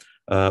Fossil?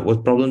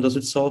 What problem does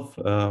it solve?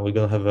 We're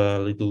going to have a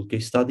little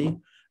case study.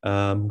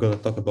 I'm going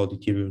to talk about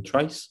Ethereum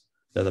tries,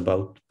 then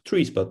about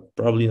trees, but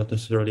probably not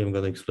necessarily. I'm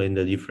going to explain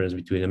the difference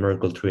between a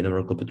Merkle tree and a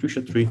Merkle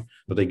Patricia tree,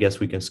 but I guess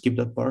we can skip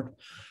that part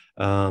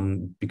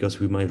because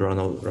we might run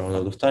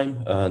out of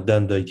time.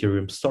 Then the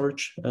Ethereum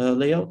storage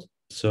layout.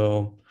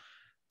 So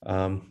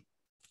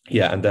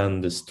yeah, and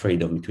then this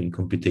trade-off between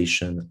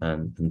computation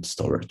and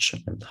storage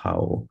and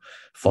how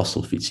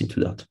Fossil fits into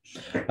that.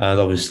 And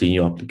obviously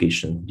new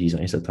application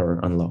designs that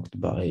are unlocked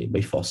by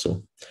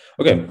Fossil.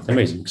 Okay,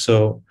 amazing.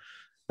 So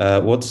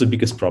what's the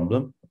biggest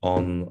problem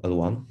on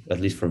L1,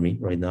 at least for me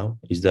right now,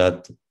 is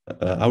that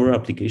our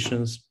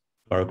applications,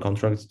 our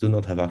contracts do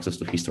not have access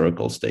to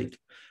historical state.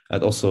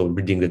 And also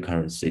reading the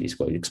current state is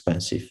quite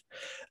expensive.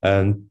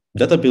 And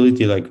that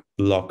ability like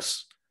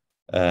blocks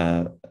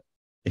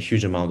a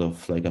huge amount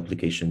of like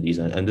application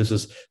design. And this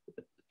is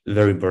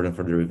very important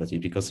for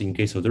derivative because in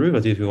case of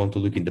derivative, we want to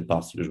look in the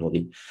past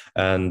usually.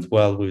 And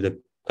well, with the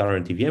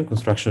current EVM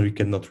construction, we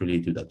cannot really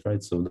do that,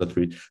 right? So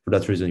for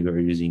that reason, we are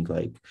using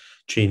like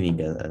chaining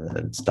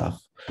and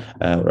stuff.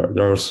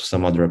 There are also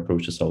some other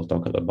approaches. I'll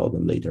talk about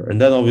them later.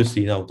 And then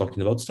obviously now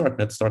talking about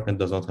Starknet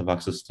does not have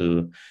access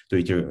to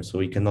Ethereum. So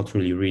we cannot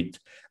really read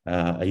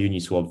a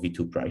Uniswap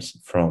V2 price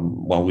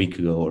from 1 week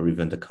ago or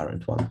even the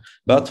current one.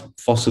 But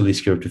Fossil is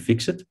here to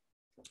fix it.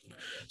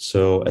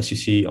 So as you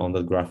see on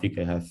the graphic,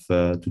 I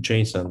have two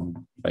chains, and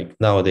like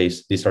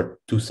nowadays, these are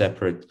two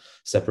separate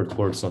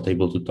words, not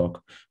able to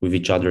talk with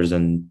each other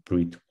and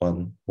read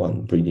one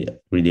read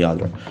the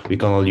other. We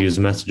can all use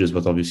messages,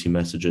 but obviously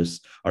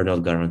messages are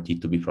not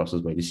guaranteed to be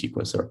processed by the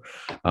sequencer.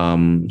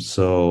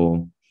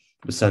 So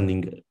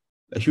sending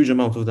a huge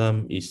amount of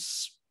them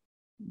is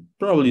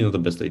probably not the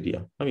best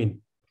idea. I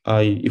mean,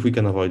 if we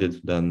can avoid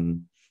it,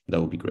 then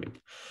that would be great.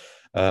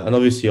 And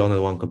obviously,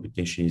 on-L1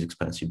 computation is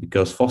expensive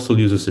because Fossil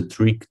uses a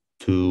trick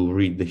to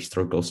read the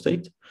historical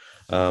state.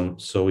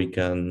 So we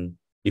can,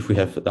 if we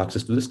have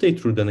access to the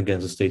state root, then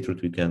against the state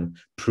root, we can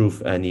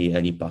prove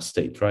any past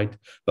state, right?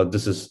 But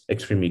this is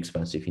extremely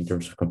expensive in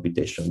terms of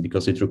computation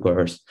because it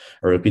requires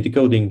RLP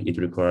decoding, it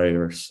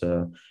requires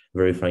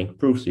verifying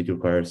proofs, it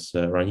requires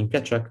running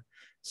catch-up.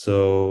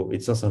 So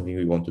it's not something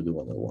we want to do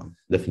on-L1,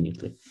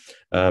 definitely.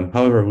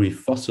 However, with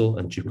Fossil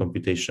and cheap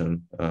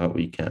computation,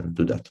 we can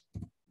do that.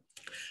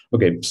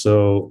 Okay,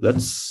 so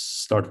let's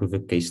start with a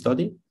case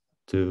study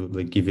to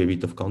like give you a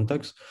bit of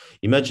context.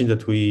 Imagine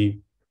that we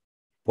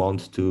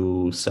want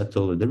to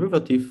settle a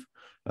derivative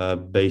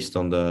based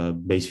on the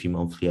base fee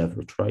monthly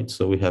average, right?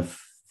 So we have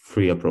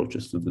three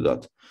approaches to do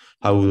that.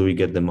 How will we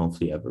get the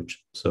monthly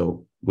average?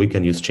 So we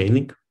can use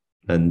Chainlink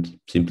and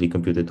simply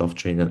compute it off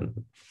chain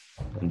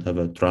and have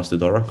a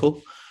trusted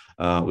oracle.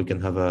 We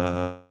can have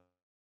a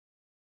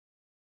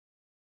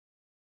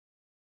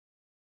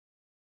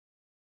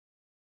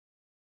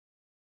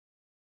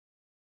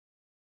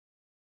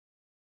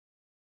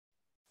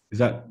Is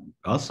that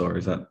us or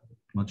is that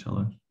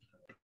Marcello?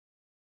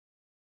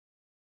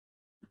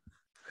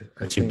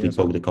 simply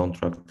poke the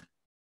contract.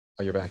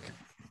 Oh, you're back.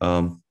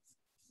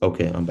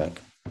 Okay, I'm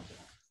back.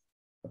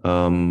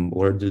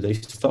 Where did I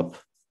stop?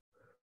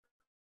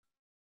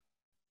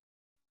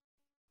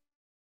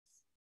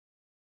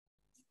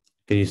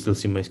 Can you still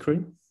see my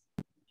screen?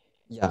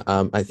 Yeah,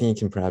 I think you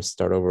can perhaps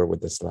start over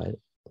with the slide.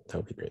 That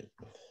would be great.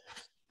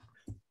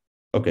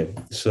 Okay,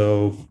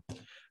 so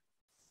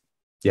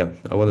yeah,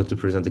 I wanted to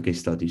present a case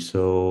study,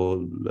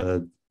 so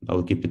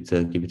I'll keep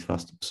it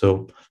fast.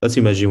 So let's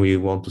imagine we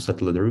want to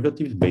settle a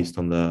derivative based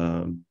on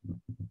the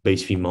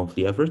base fee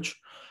monthly average.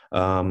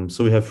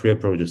 So we have three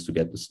approaches to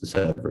get this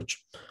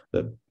average.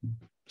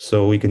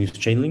 So we can use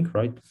Chainlink,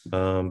 right?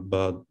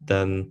 But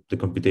then the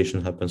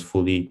computation happens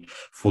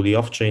fully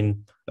off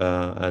chain,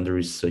 and there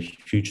is a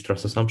huge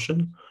trust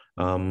assumption.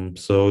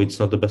 So it's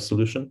not the best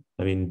solution.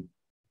 I mean,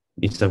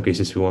 in some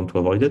cases we want to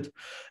avoid it,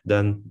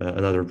 then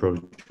another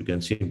approach, you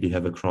can simply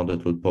have a cron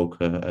that will poke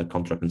a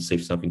contract and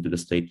save something to the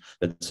state,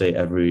 let's say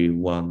every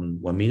one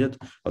minute.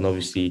 And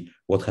obviously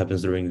what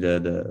happens during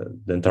the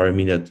entire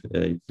minute,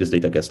 this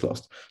data gets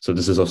lost. So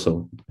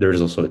there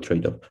is also a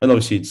trade-off. And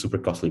obviously it's super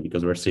costly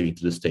because we're saving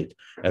to the state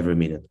every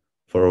minute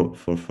for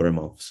a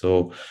month.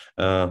 So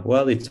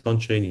well, it's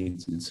on-chain,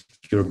 it's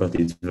secure, but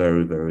it's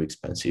very, very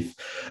expensive.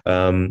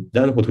 Then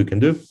what we can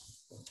do,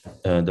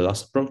 the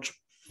last approach,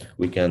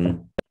 we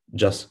can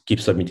just keep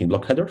submitting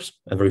block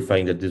headers and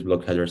verifying that these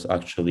block headers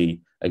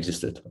actually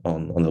existed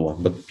on the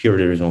one, but here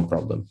there is no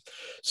problem.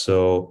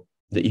 So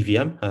the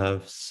EVM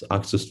has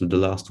access to the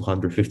last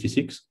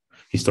 256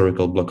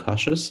 historical block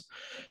hashes.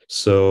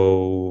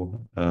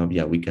 So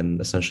yeah, we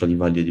can essentially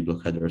validate the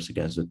block headers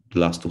against the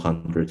last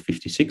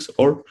 256,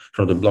 or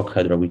from the block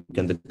header, we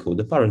can decode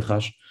the parent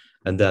hash.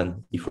 And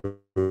then if we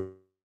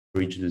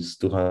reach this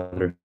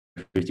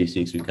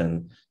 256, we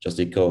can just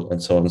decode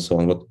and so on and so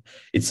on. But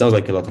it sounds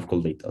like a lot of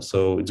cold data,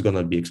 so it's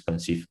gonna be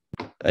expensive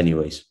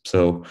anyways.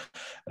 So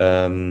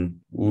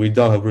we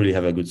don't really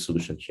have a good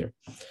solution here.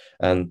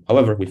 And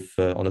however, with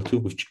on a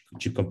tool with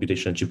cheap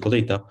computation, cheap cold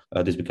data,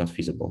 this becomes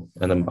feasible,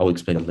 and I'll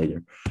explain it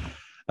later.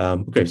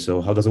 Okay,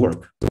 so how does it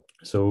work?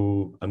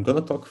 So I'm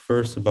gonna talk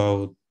first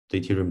about the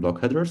Ethereum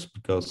block headers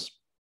because,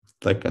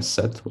 like I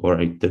said, or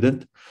I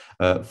didn't,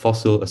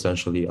 Fossil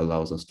essentially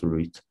allows us to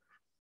read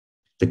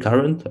the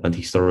current and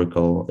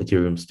historical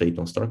Ethereum state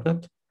on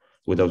Starknet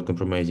without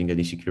compromising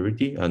any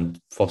security. And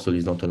Fossil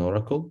is not an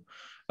oracle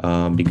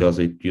because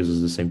it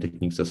uses the same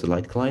techniques as a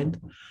light client.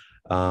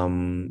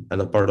 And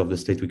a part of the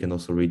state, we can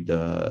also read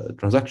the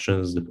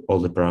transactions, all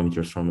the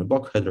parameters from a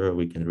block header.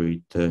 We can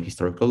read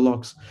historical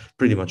logs,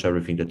 pretty much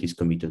everything that is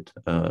committed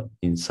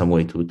in some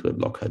way to a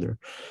block header.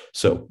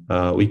 So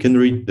we can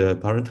read the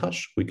parent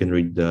hash, we can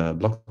read the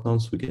block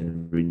counts, we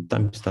can read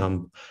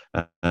timestamp,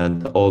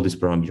 and all these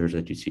parameters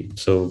that you see.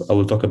 So I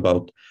will talk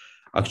about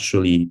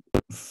actually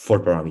 4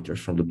 parameters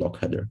from the block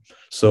header.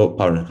 So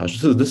parent hash,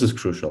 this is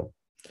crucial.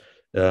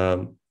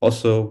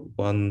 Also,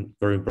 one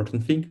very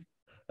important thing,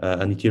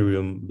 an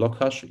Ethereum block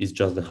hash is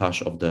just the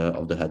hash of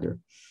the header,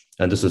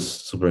 and this is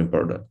super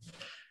important.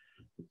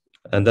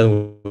 And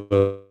then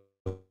we'll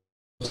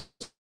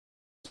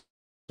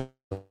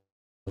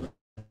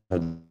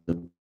have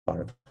the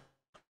parent.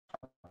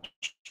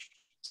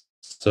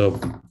 So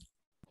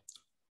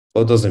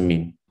what does it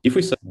mean? If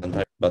we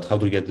send, but how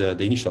do we get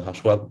the initial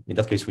hash? Well, in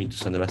that case, we need to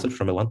send a message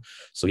from L1.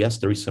 So yes,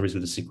 there is some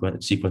reason with the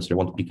sequencer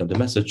want to pick up the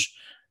message.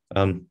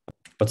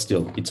 But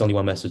still, it's only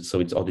one message, so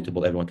it's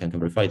auditable. Everyone can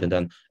verify it. And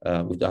then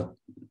with that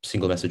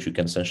single message, you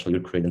can essentially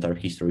recreate entire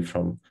history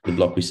from the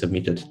block we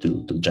submitted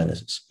to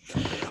Genesis.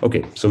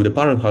 Okay, so with the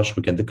parent hash,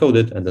 we can decode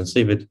it and then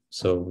save it.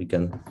 So we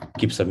can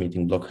keep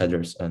submitting block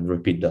headers and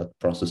repeat that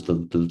process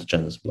to the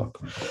Genesis block.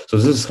 So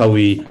this is how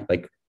we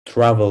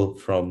travel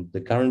from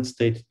the current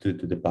state to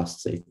the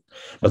past state.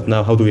 But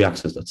now, how do we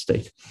access that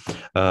state?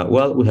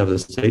 Well, we have the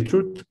state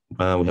root,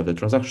 we have the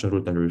transaction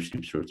root, and the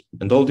receipts root.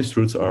 And all these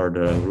roots are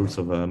the roots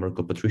of a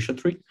Merkle-Patricia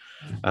tree.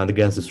 And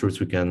against these roots,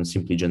 we can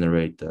simply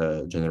generate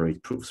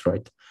proofs,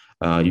 right?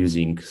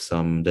 Using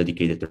some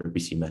dedicated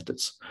RPC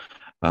methods.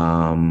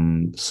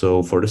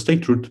 So for the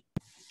state root,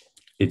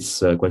 it's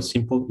quite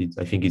simple.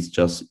 I think it's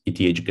just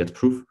ETH get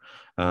proof.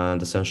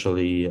 And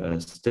essentially a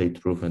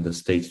state proof and the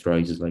state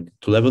strikes is like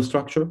 2-level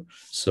structure.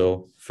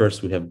 So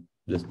first we have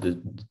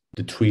the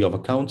tree of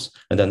accounts,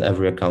 and then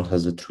every account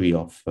has a tree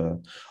of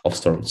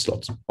storage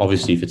slots,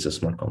 obviously if it's a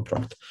smart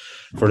contract.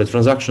 For the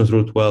transactions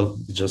root, well,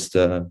 it's just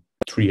a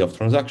tree of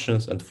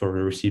transactions, and for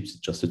the receipts, it's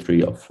just a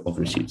tree of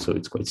receipts. So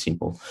it's quite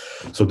simple.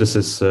 So this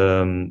is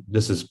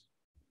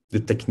the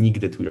technique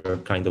that we are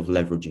kind of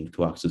leveraging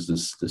to access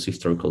this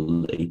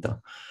historical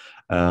data.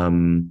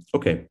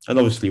 Okay, and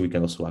obviously we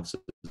can also access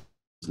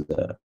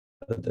the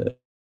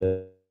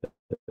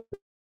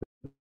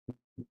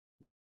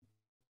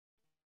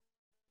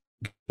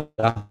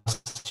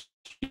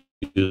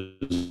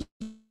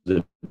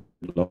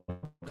block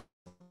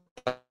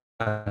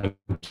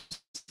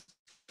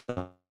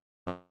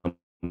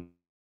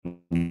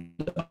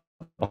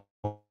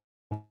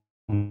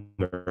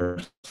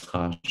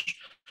hash.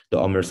 The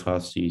Omer's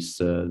hash is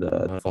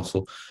the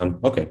fossil.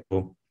 Okay,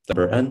 cool.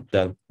 And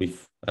then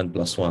with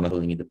n+1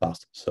 traveling in the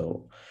past.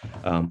 So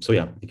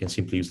yeah, you can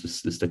simply use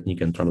this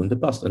technique and travel in the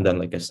past. And then,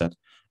 like I said,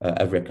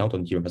 every account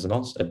on Ethereum has a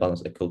nonce, a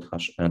balance, a code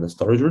hash, and a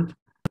storage root.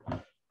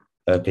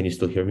 Can you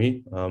still hear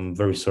me? I'm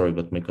very sorry,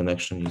 but my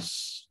connection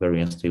is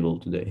very unstable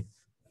today.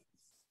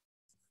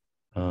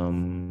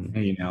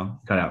 Hey, you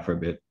now cut out for a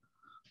bit.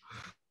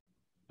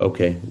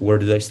 Okay, where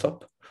did I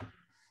stop?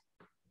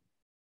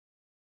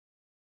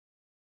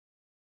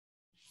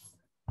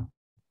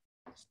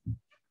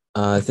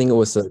 I think it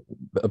was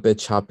a bit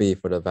choppy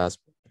for the past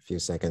few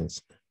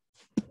seconds,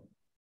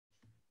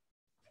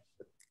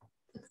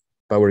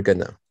 but we're good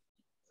now.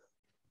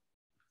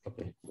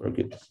 Okay, we're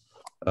good.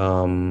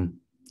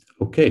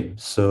 Okay,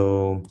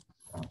 so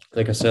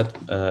like I said,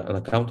 an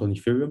account on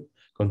Ethereum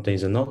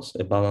contains a nonce,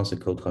 a balance, a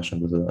code hash,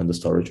 and the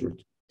storage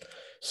root.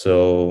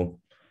 So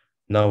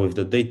Now with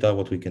the data,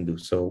 what we can do?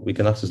 So we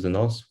can access the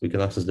nonce, we can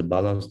access the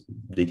balance.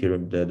 The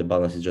Ethereum, the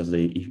balance is just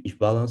the if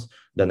balance.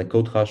 Then the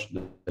code hash.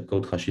 The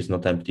code hash is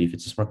not empty if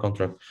it's a smart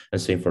contract,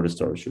 and same for the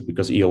storage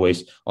because EOAs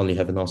only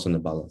have a nonce and a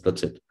balance.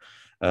 That's it.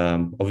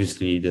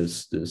 Obviously,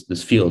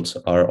 these fields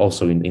are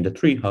also in the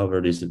tree. However,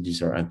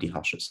 these are empty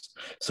hashes,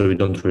 so we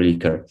don't really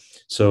care.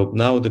 So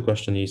now the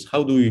question is,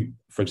 how do we,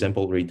 for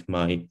example, read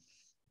my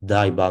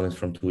DAI balance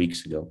from 2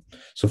 weeks ago?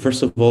 So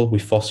first of all,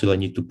 with Fossil, I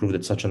need to prove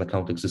that such an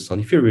account exists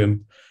on Ethereum.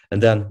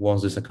 And then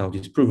once this account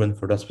is proven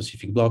for that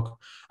specific block,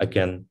 I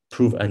can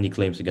prove any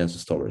claims against the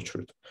storage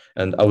root.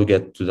 And I will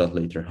get to that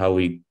later, how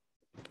we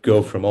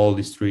go from all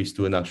these trees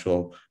to an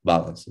actual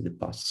balance in the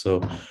past.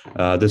 So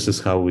this is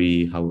how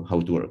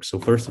it works. So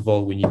first of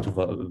all, we need to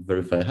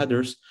verify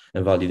headers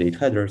and validate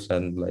headers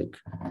and like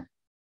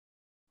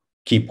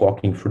keep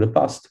walking through the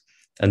past.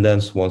 And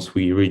then once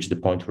we reach the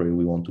point where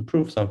we want to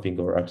prove something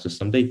or access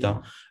some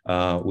data,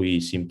 we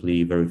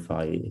simply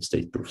verify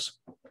state proofs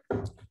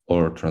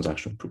or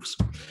transaction proofs.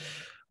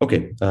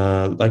 Okay,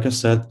 like I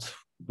said,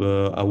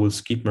 I will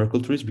skip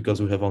Merkle trees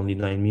because we have only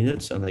 9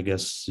 minutes and I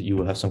guess you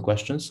will have some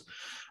questions.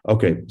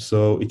 Okay,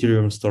 so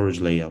Ethereum storage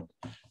layout.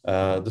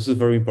 This is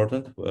very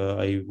important.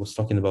 I was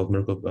talking about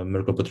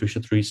Merkle Patricia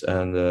trees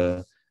and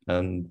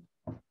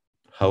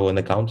how an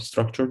account is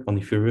structured on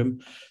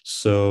Ethereum.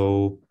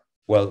 So,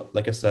 well,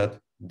 like I said,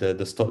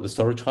 the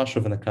storage hash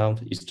of an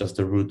account is just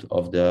the root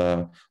of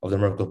the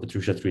Merkle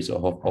Patricia trees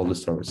of all the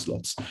storage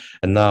slots.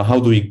 And now, how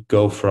do we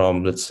go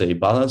from, let's say,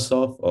 balance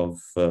of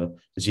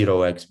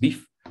 0x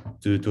beef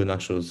to an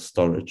actual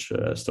storage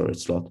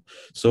slot?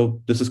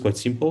 So this is quite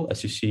simple.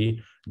 As you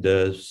see,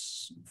 the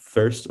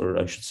first, or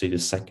I should say the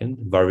second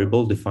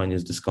variable defined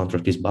as this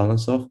contract is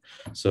balance of.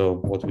 So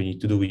what we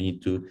need to do, we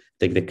need to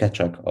take the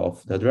catch-up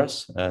of the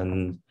address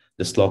and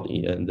the slot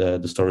and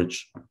the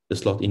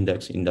slot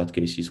index in that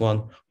case is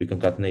 1. We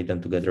concatenate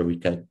them together, we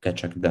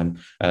catch-up them,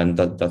 and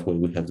that way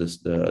we have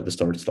the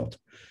storage slot.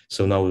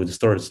 So now with the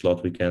storage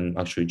slot, we can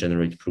actually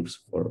generate proofs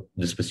for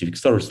the specific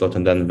storage slot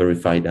and then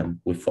verify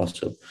them with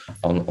Fossil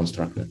on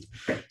Starknet.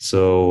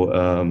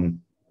 So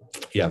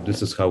yeah,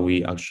 this is how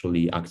we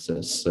actually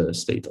access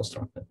state on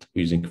Starknet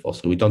using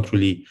Fossil. We don't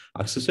really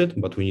access it,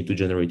 but we need to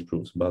generate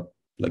proofs. But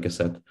like I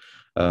said,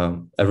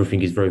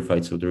 everything is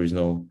verified, so there is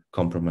no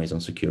compromise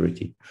on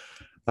security.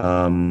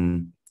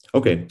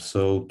 Okay,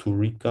 so to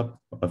recap,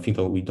 I think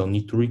we don't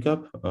need to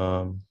recap.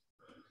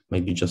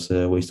 Maybe just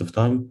a waste of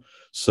time.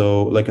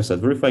 So like I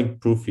said, verifying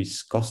proof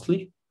is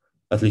costly,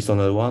 at least on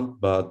L1,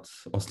 but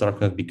on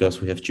Starknet,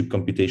 because we have cheap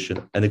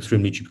computation and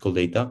extremely cheap cold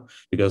data,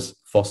 because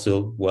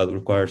Fossil, well,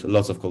 requires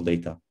lots of cold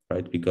data,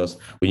 right? Because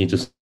we need to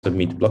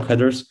submit block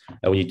headers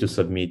and we need to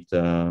submit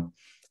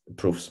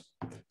proofs.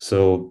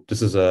 So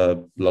this is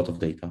a lot of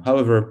data.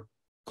 However,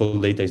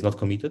 cold data is not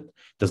committed,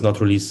 does not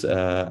release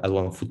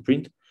L1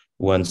 footprint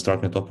when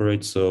Starknet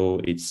operates, so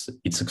it's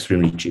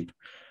extremely cheap.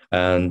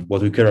 And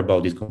what we care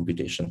about is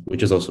computation,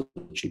 which is also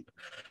cheap.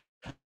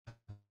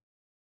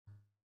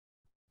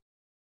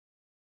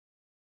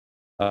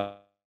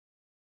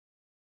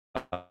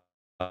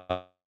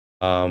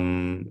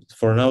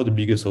 For now, the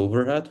biggest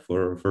overhead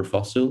for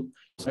Fossil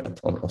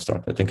on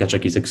Starknet, and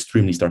Ketchak is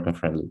extremely Starknet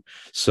friendly.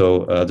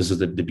 So this is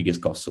the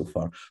biggest cost so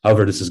far.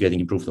 However, this is getting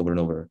improved over and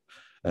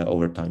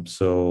over time.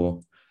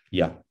 So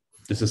yeah,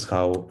 this is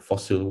how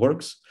Fossil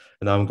works.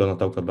 And now I'm going to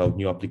talk about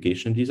new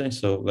application design.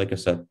 So like I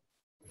said,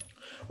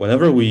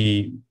 whenever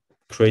we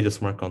create a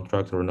smart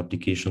contract or an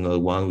application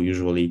L1, we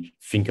usually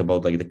think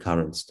about like the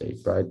current state,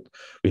 right?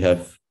 We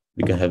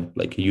can have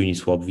like a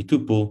Uniswap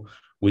V2 pool.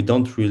 We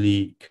don't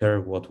really care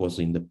what was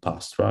in the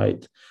past,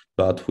 right?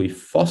 But with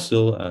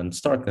Fossil and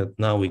Starknet,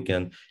 now we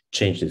can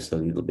change this a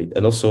little bit.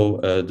 And also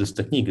this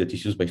technique that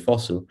is used by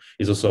Fossil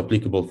is also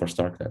applicable for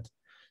Starknet.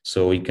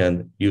 So we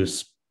can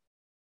use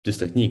this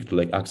technique to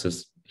like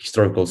access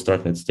historical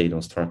Starknet state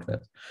on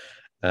Starknet.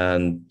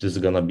 And this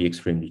is gonna be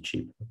extremely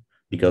cheap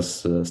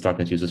because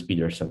Starknet uses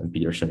Peterson and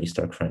Peterson is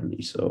Stark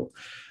friendly. So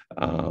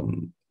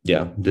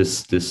yeah,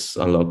 this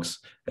unlocks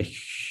a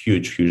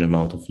huge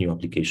amount of new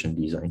application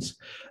designs.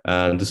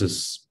 And this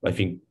is, I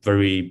think,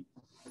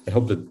 I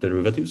hope that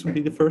derivatives will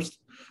be the first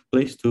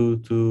place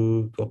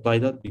to apply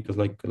that, because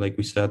like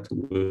we said,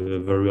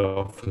 very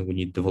often we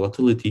need the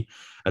volatility,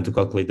 and to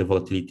calculate the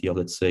volatility of,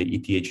 let's say,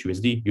 ETH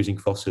USD using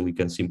Fossil, we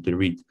can simply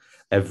read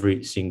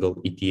every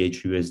single ETH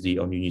USD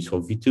on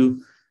Uniswap V2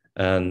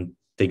 and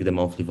take the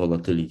monthly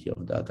volatility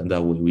of that, and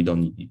that way we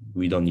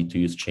don't need to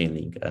use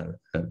Chainlink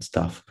and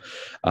stuff.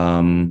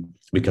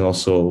 We can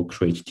also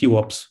create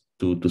TWAPs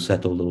to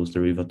settle those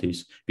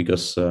derivatives,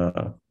 because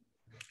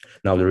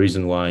now the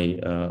reason why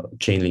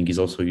Chainlink is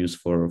also used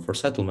for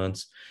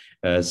settlements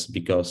is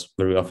because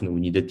very often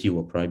we need a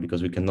TWAP, right?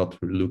 Because we cannot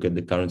look at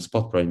the current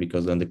spot price,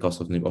 because then the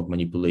cost of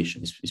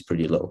manipulation is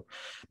pretty low.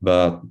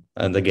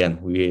 And again,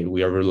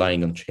 we are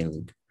relying on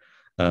Chainlink,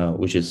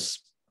 which is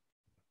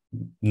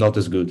not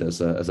as good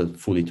as a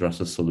fully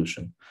trusted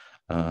solution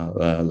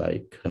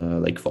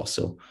like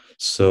Fossil.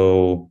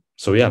 So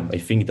yeah, I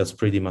think that's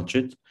pretty much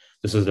it.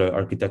 This is the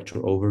architecture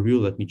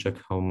overview. Let me check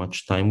how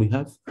much time we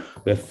have.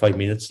 We have 5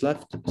 minutes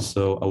left,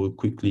 so I will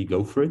quickly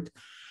go for it.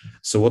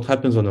 So what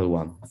happens on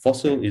L1?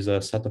 Fossil is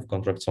a set of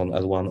contracts on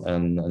L1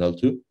 and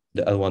L2.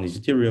 The L1 is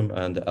Ethereum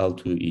and the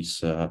L2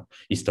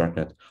 is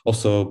Starknet.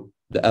 Also,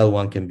 the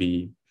L1 can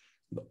be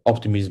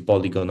Optimism,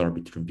 Polygon, or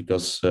Arbitrum,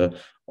 because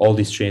all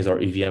these chains are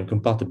EVM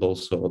compatible,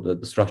 so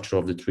the structure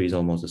of the tree is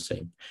almost the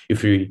same.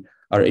 If we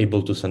are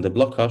able to send a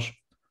block hash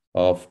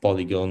of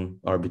Polygon,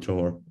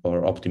 Arbitrum,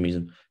 or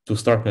Optimism to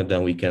Starknet,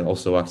 then we can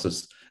also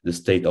access the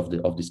state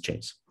of these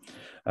chains.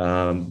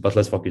 But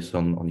let's focus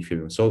on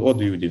Ethereum. So what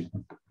do?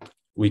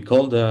 We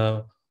call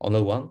the on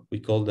L1, we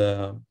call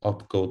the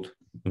opcode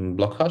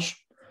block hash.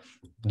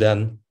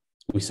 Then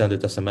we send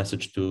it as a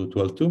message to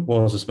L2.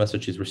 Once this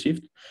message is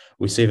received,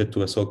 we save it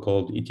to a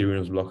so-called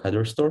Ethereum's block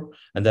header store.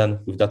 And then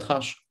with that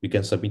hash, we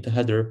can submit a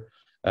header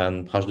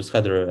and hash this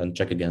header and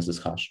check against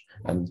this hash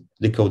and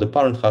decode the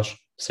parent hash,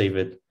 save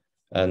it,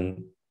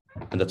 and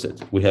that's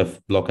it. We have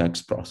block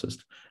X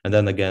processed. And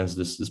then against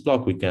this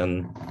block, we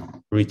can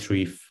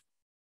retrieve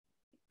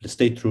the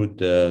state root,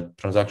 the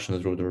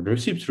transactions root, or the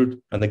receipt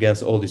root. And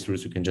against all these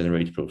roots, we can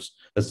generate proofs.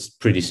 That's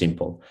pretty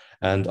simple.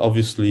 And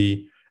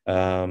obviously,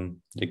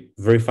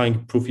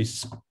 verifying proof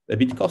is a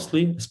bit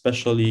costly,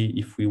 especially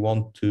if we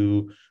want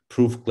to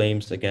prove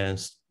claims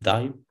against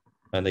DAI.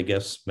 And I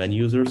guess many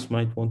users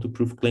might want to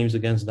prove claims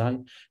against DAI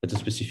at a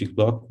specific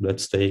block.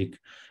 Let's take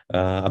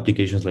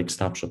applications like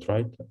Snapshot,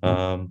 right?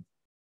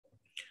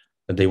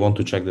 They want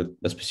to check that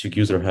a specific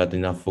user had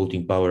enough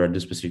voting power at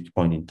this specific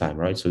point in time,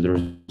 right? So there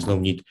is no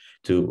need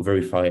to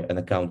verify an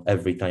account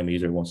every time a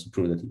user wants to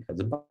prove that he has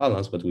a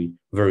balance, but we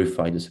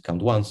verify this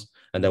account once,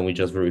 and then we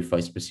just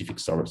verify specific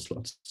storage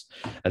slots.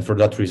 And for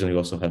that reason, we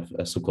also have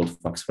a so-called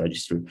fax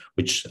registry,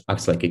 which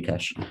acts like a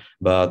cache.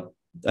 But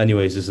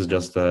anyways, this is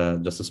just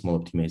a small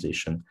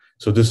optimization.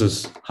 So this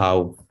is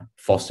how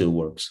Fossil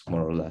works,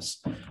 more or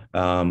less.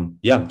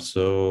 Yeah,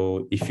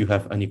 so if you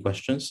have any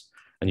questions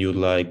and you'd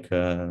like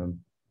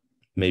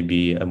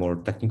maybe a more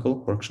technical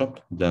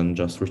workshop, then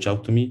just reach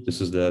out to me. This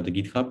is the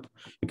GitHub.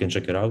 You can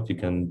check it out. You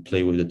can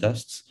play with the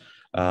tests.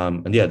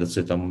 And yeah, that's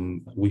it.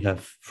 We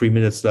have 3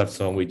 minutes left,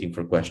 so I'm waiting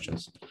for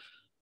questions.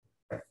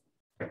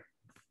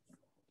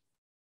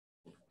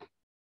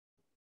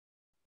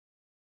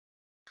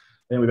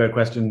 Then we got a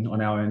question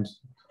on our end.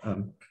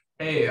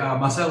 Hey,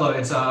 Marcello,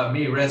 it's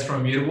me, Rez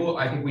from Immutable.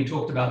 I think we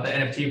talked about the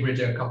NFT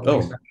bridge a couple of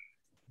weeks back.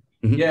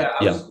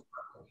 Mm-hmm.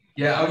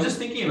 I was just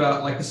thinking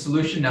about like the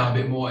solution now a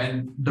bit more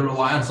and the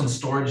reliance on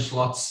storage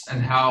slots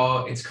and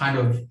how it's kind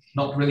of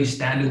not really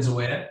standards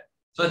aware.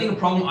 So I think a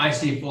problem I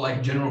see for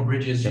like general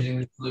bridges using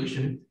the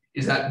solution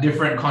is that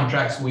different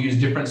contracts will use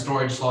different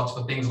storage slots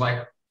for things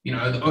like, you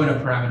know, the owner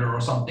parameter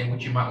or something,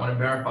 which you might want to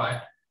verify.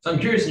 So I'm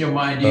curious in your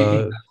mind, do you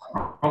think that's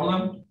a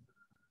problem?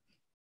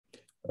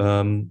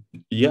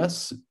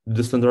 Yes,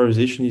 the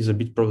standardization is a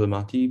bit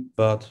problematic,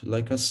 but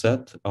like I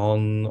said,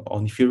 on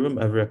Ethereum,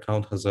 every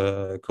account has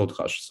a code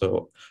hash.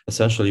 So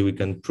essentially, we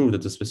can prove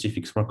that a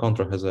specific smart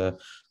contract has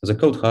a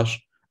code hash,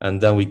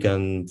 and then we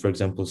can, for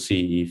example,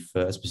 see if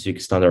a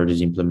specific standard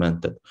is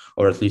implemented,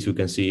 or at least we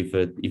can see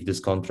if this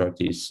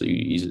contract is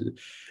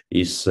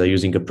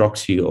using a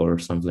proxy or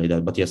something like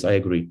that. But yes, I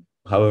agree.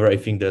 However, I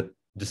think that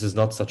this is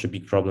not such a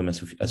big problem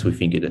as we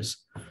think it is.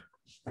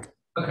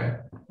 Okay,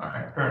 all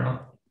right, fair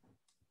enough.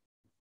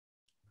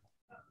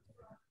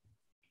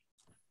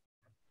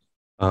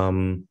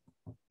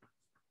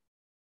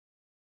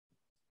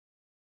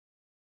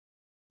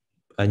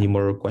 Any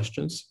more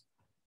questions?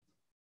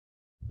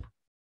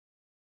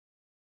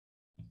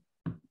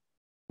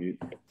 We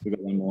got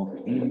one more.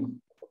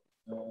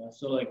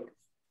 So like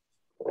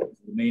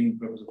the main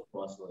purpose of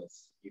Fossil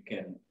is you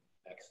can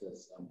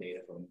access data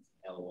from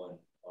L1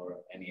 or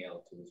any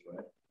L2s,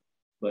 right?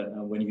 But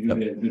when you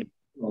do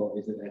well,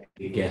 is it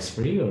actually gas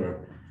free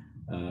or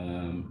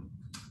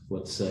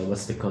what's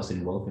the cost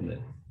involved in that?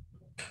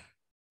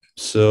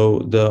 So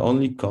the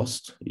only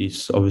cost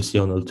is obviously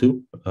on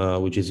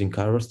L2, which is in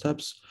Cairo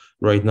steps.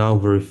 Right now,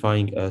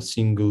 verifying a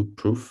single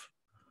proof,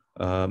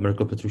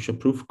 Merkle-Patricia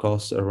proof,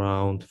 costs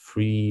around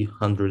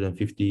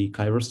 350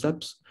 Cairo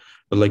steps.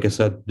 But like I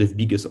said, the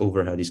biggest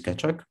overhead is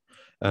Ketchak,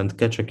 and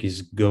Ketchak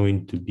is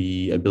going to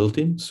be a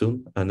built-in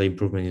soon, and the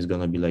improvement is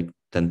going to be like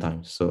 10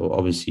 times. So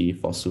obviously,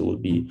 Fossil will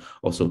be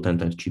also 10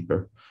 times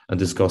cheaper, and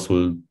this cost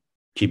will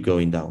keep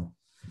going down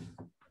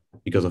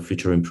because of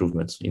future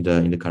improvements in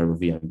the Cairo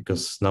VM.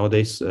 Because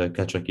nowadays,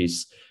 Ketchak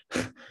is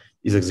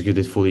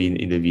executed fully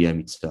in the VM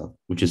itself,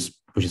 which is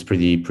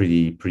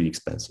pretty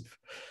expensive.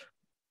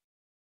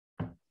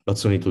 But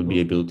soon it will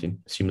be a built-in,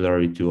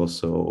 similarly to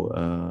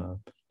also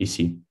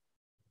EC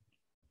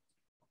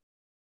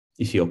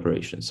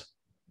operations.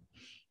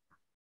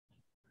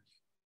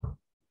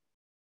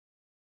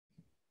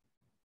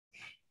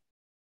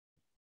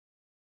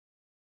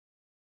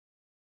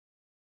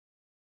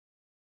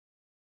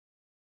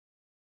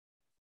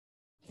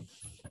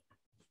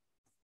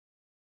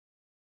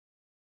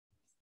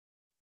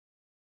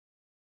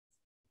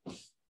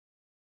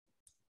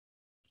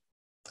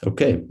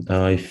 Okay,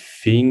 I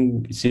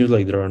think it seems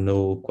like there are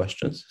no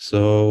questions.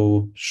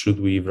 So should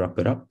we wrap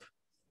it up?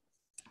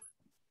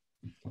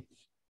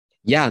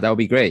 Yeah, that would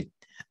be great.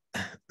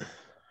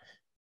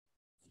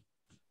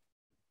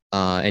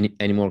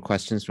 Any more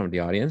questions from the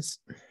audience?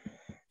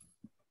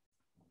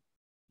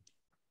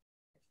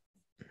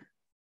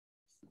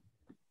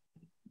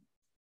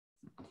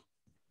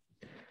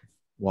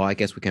 Well, I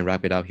guess we can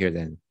wrap it up here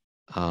then.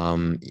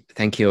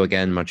 Thank you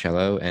again,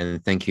 Marcello,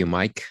 and thank you,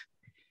 Mike.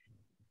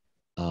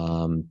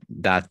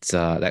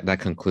 That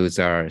concludes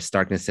our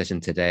Starknet session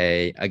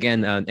today.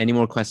 Again, any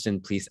more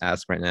questions, please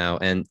ask right now.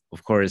 And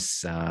of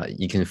course,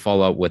 you can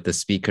follow up with the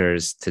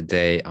speakers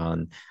today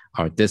on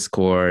our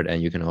Discord,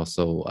 and you can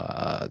also,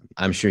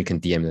 I'm sure you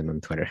can DM them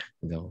on Twitter.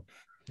 They'll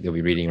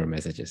be reading your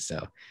messages.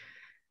 So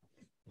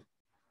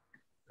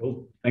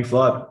Cool. Thanks a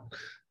lot.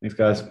 Thanks,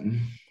 guys.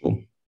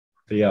 Cool.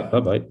 See ya.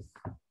 Bye-bye.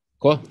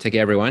 cool. Take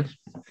care, everyone.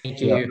 Thank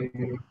Yeah.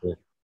 you.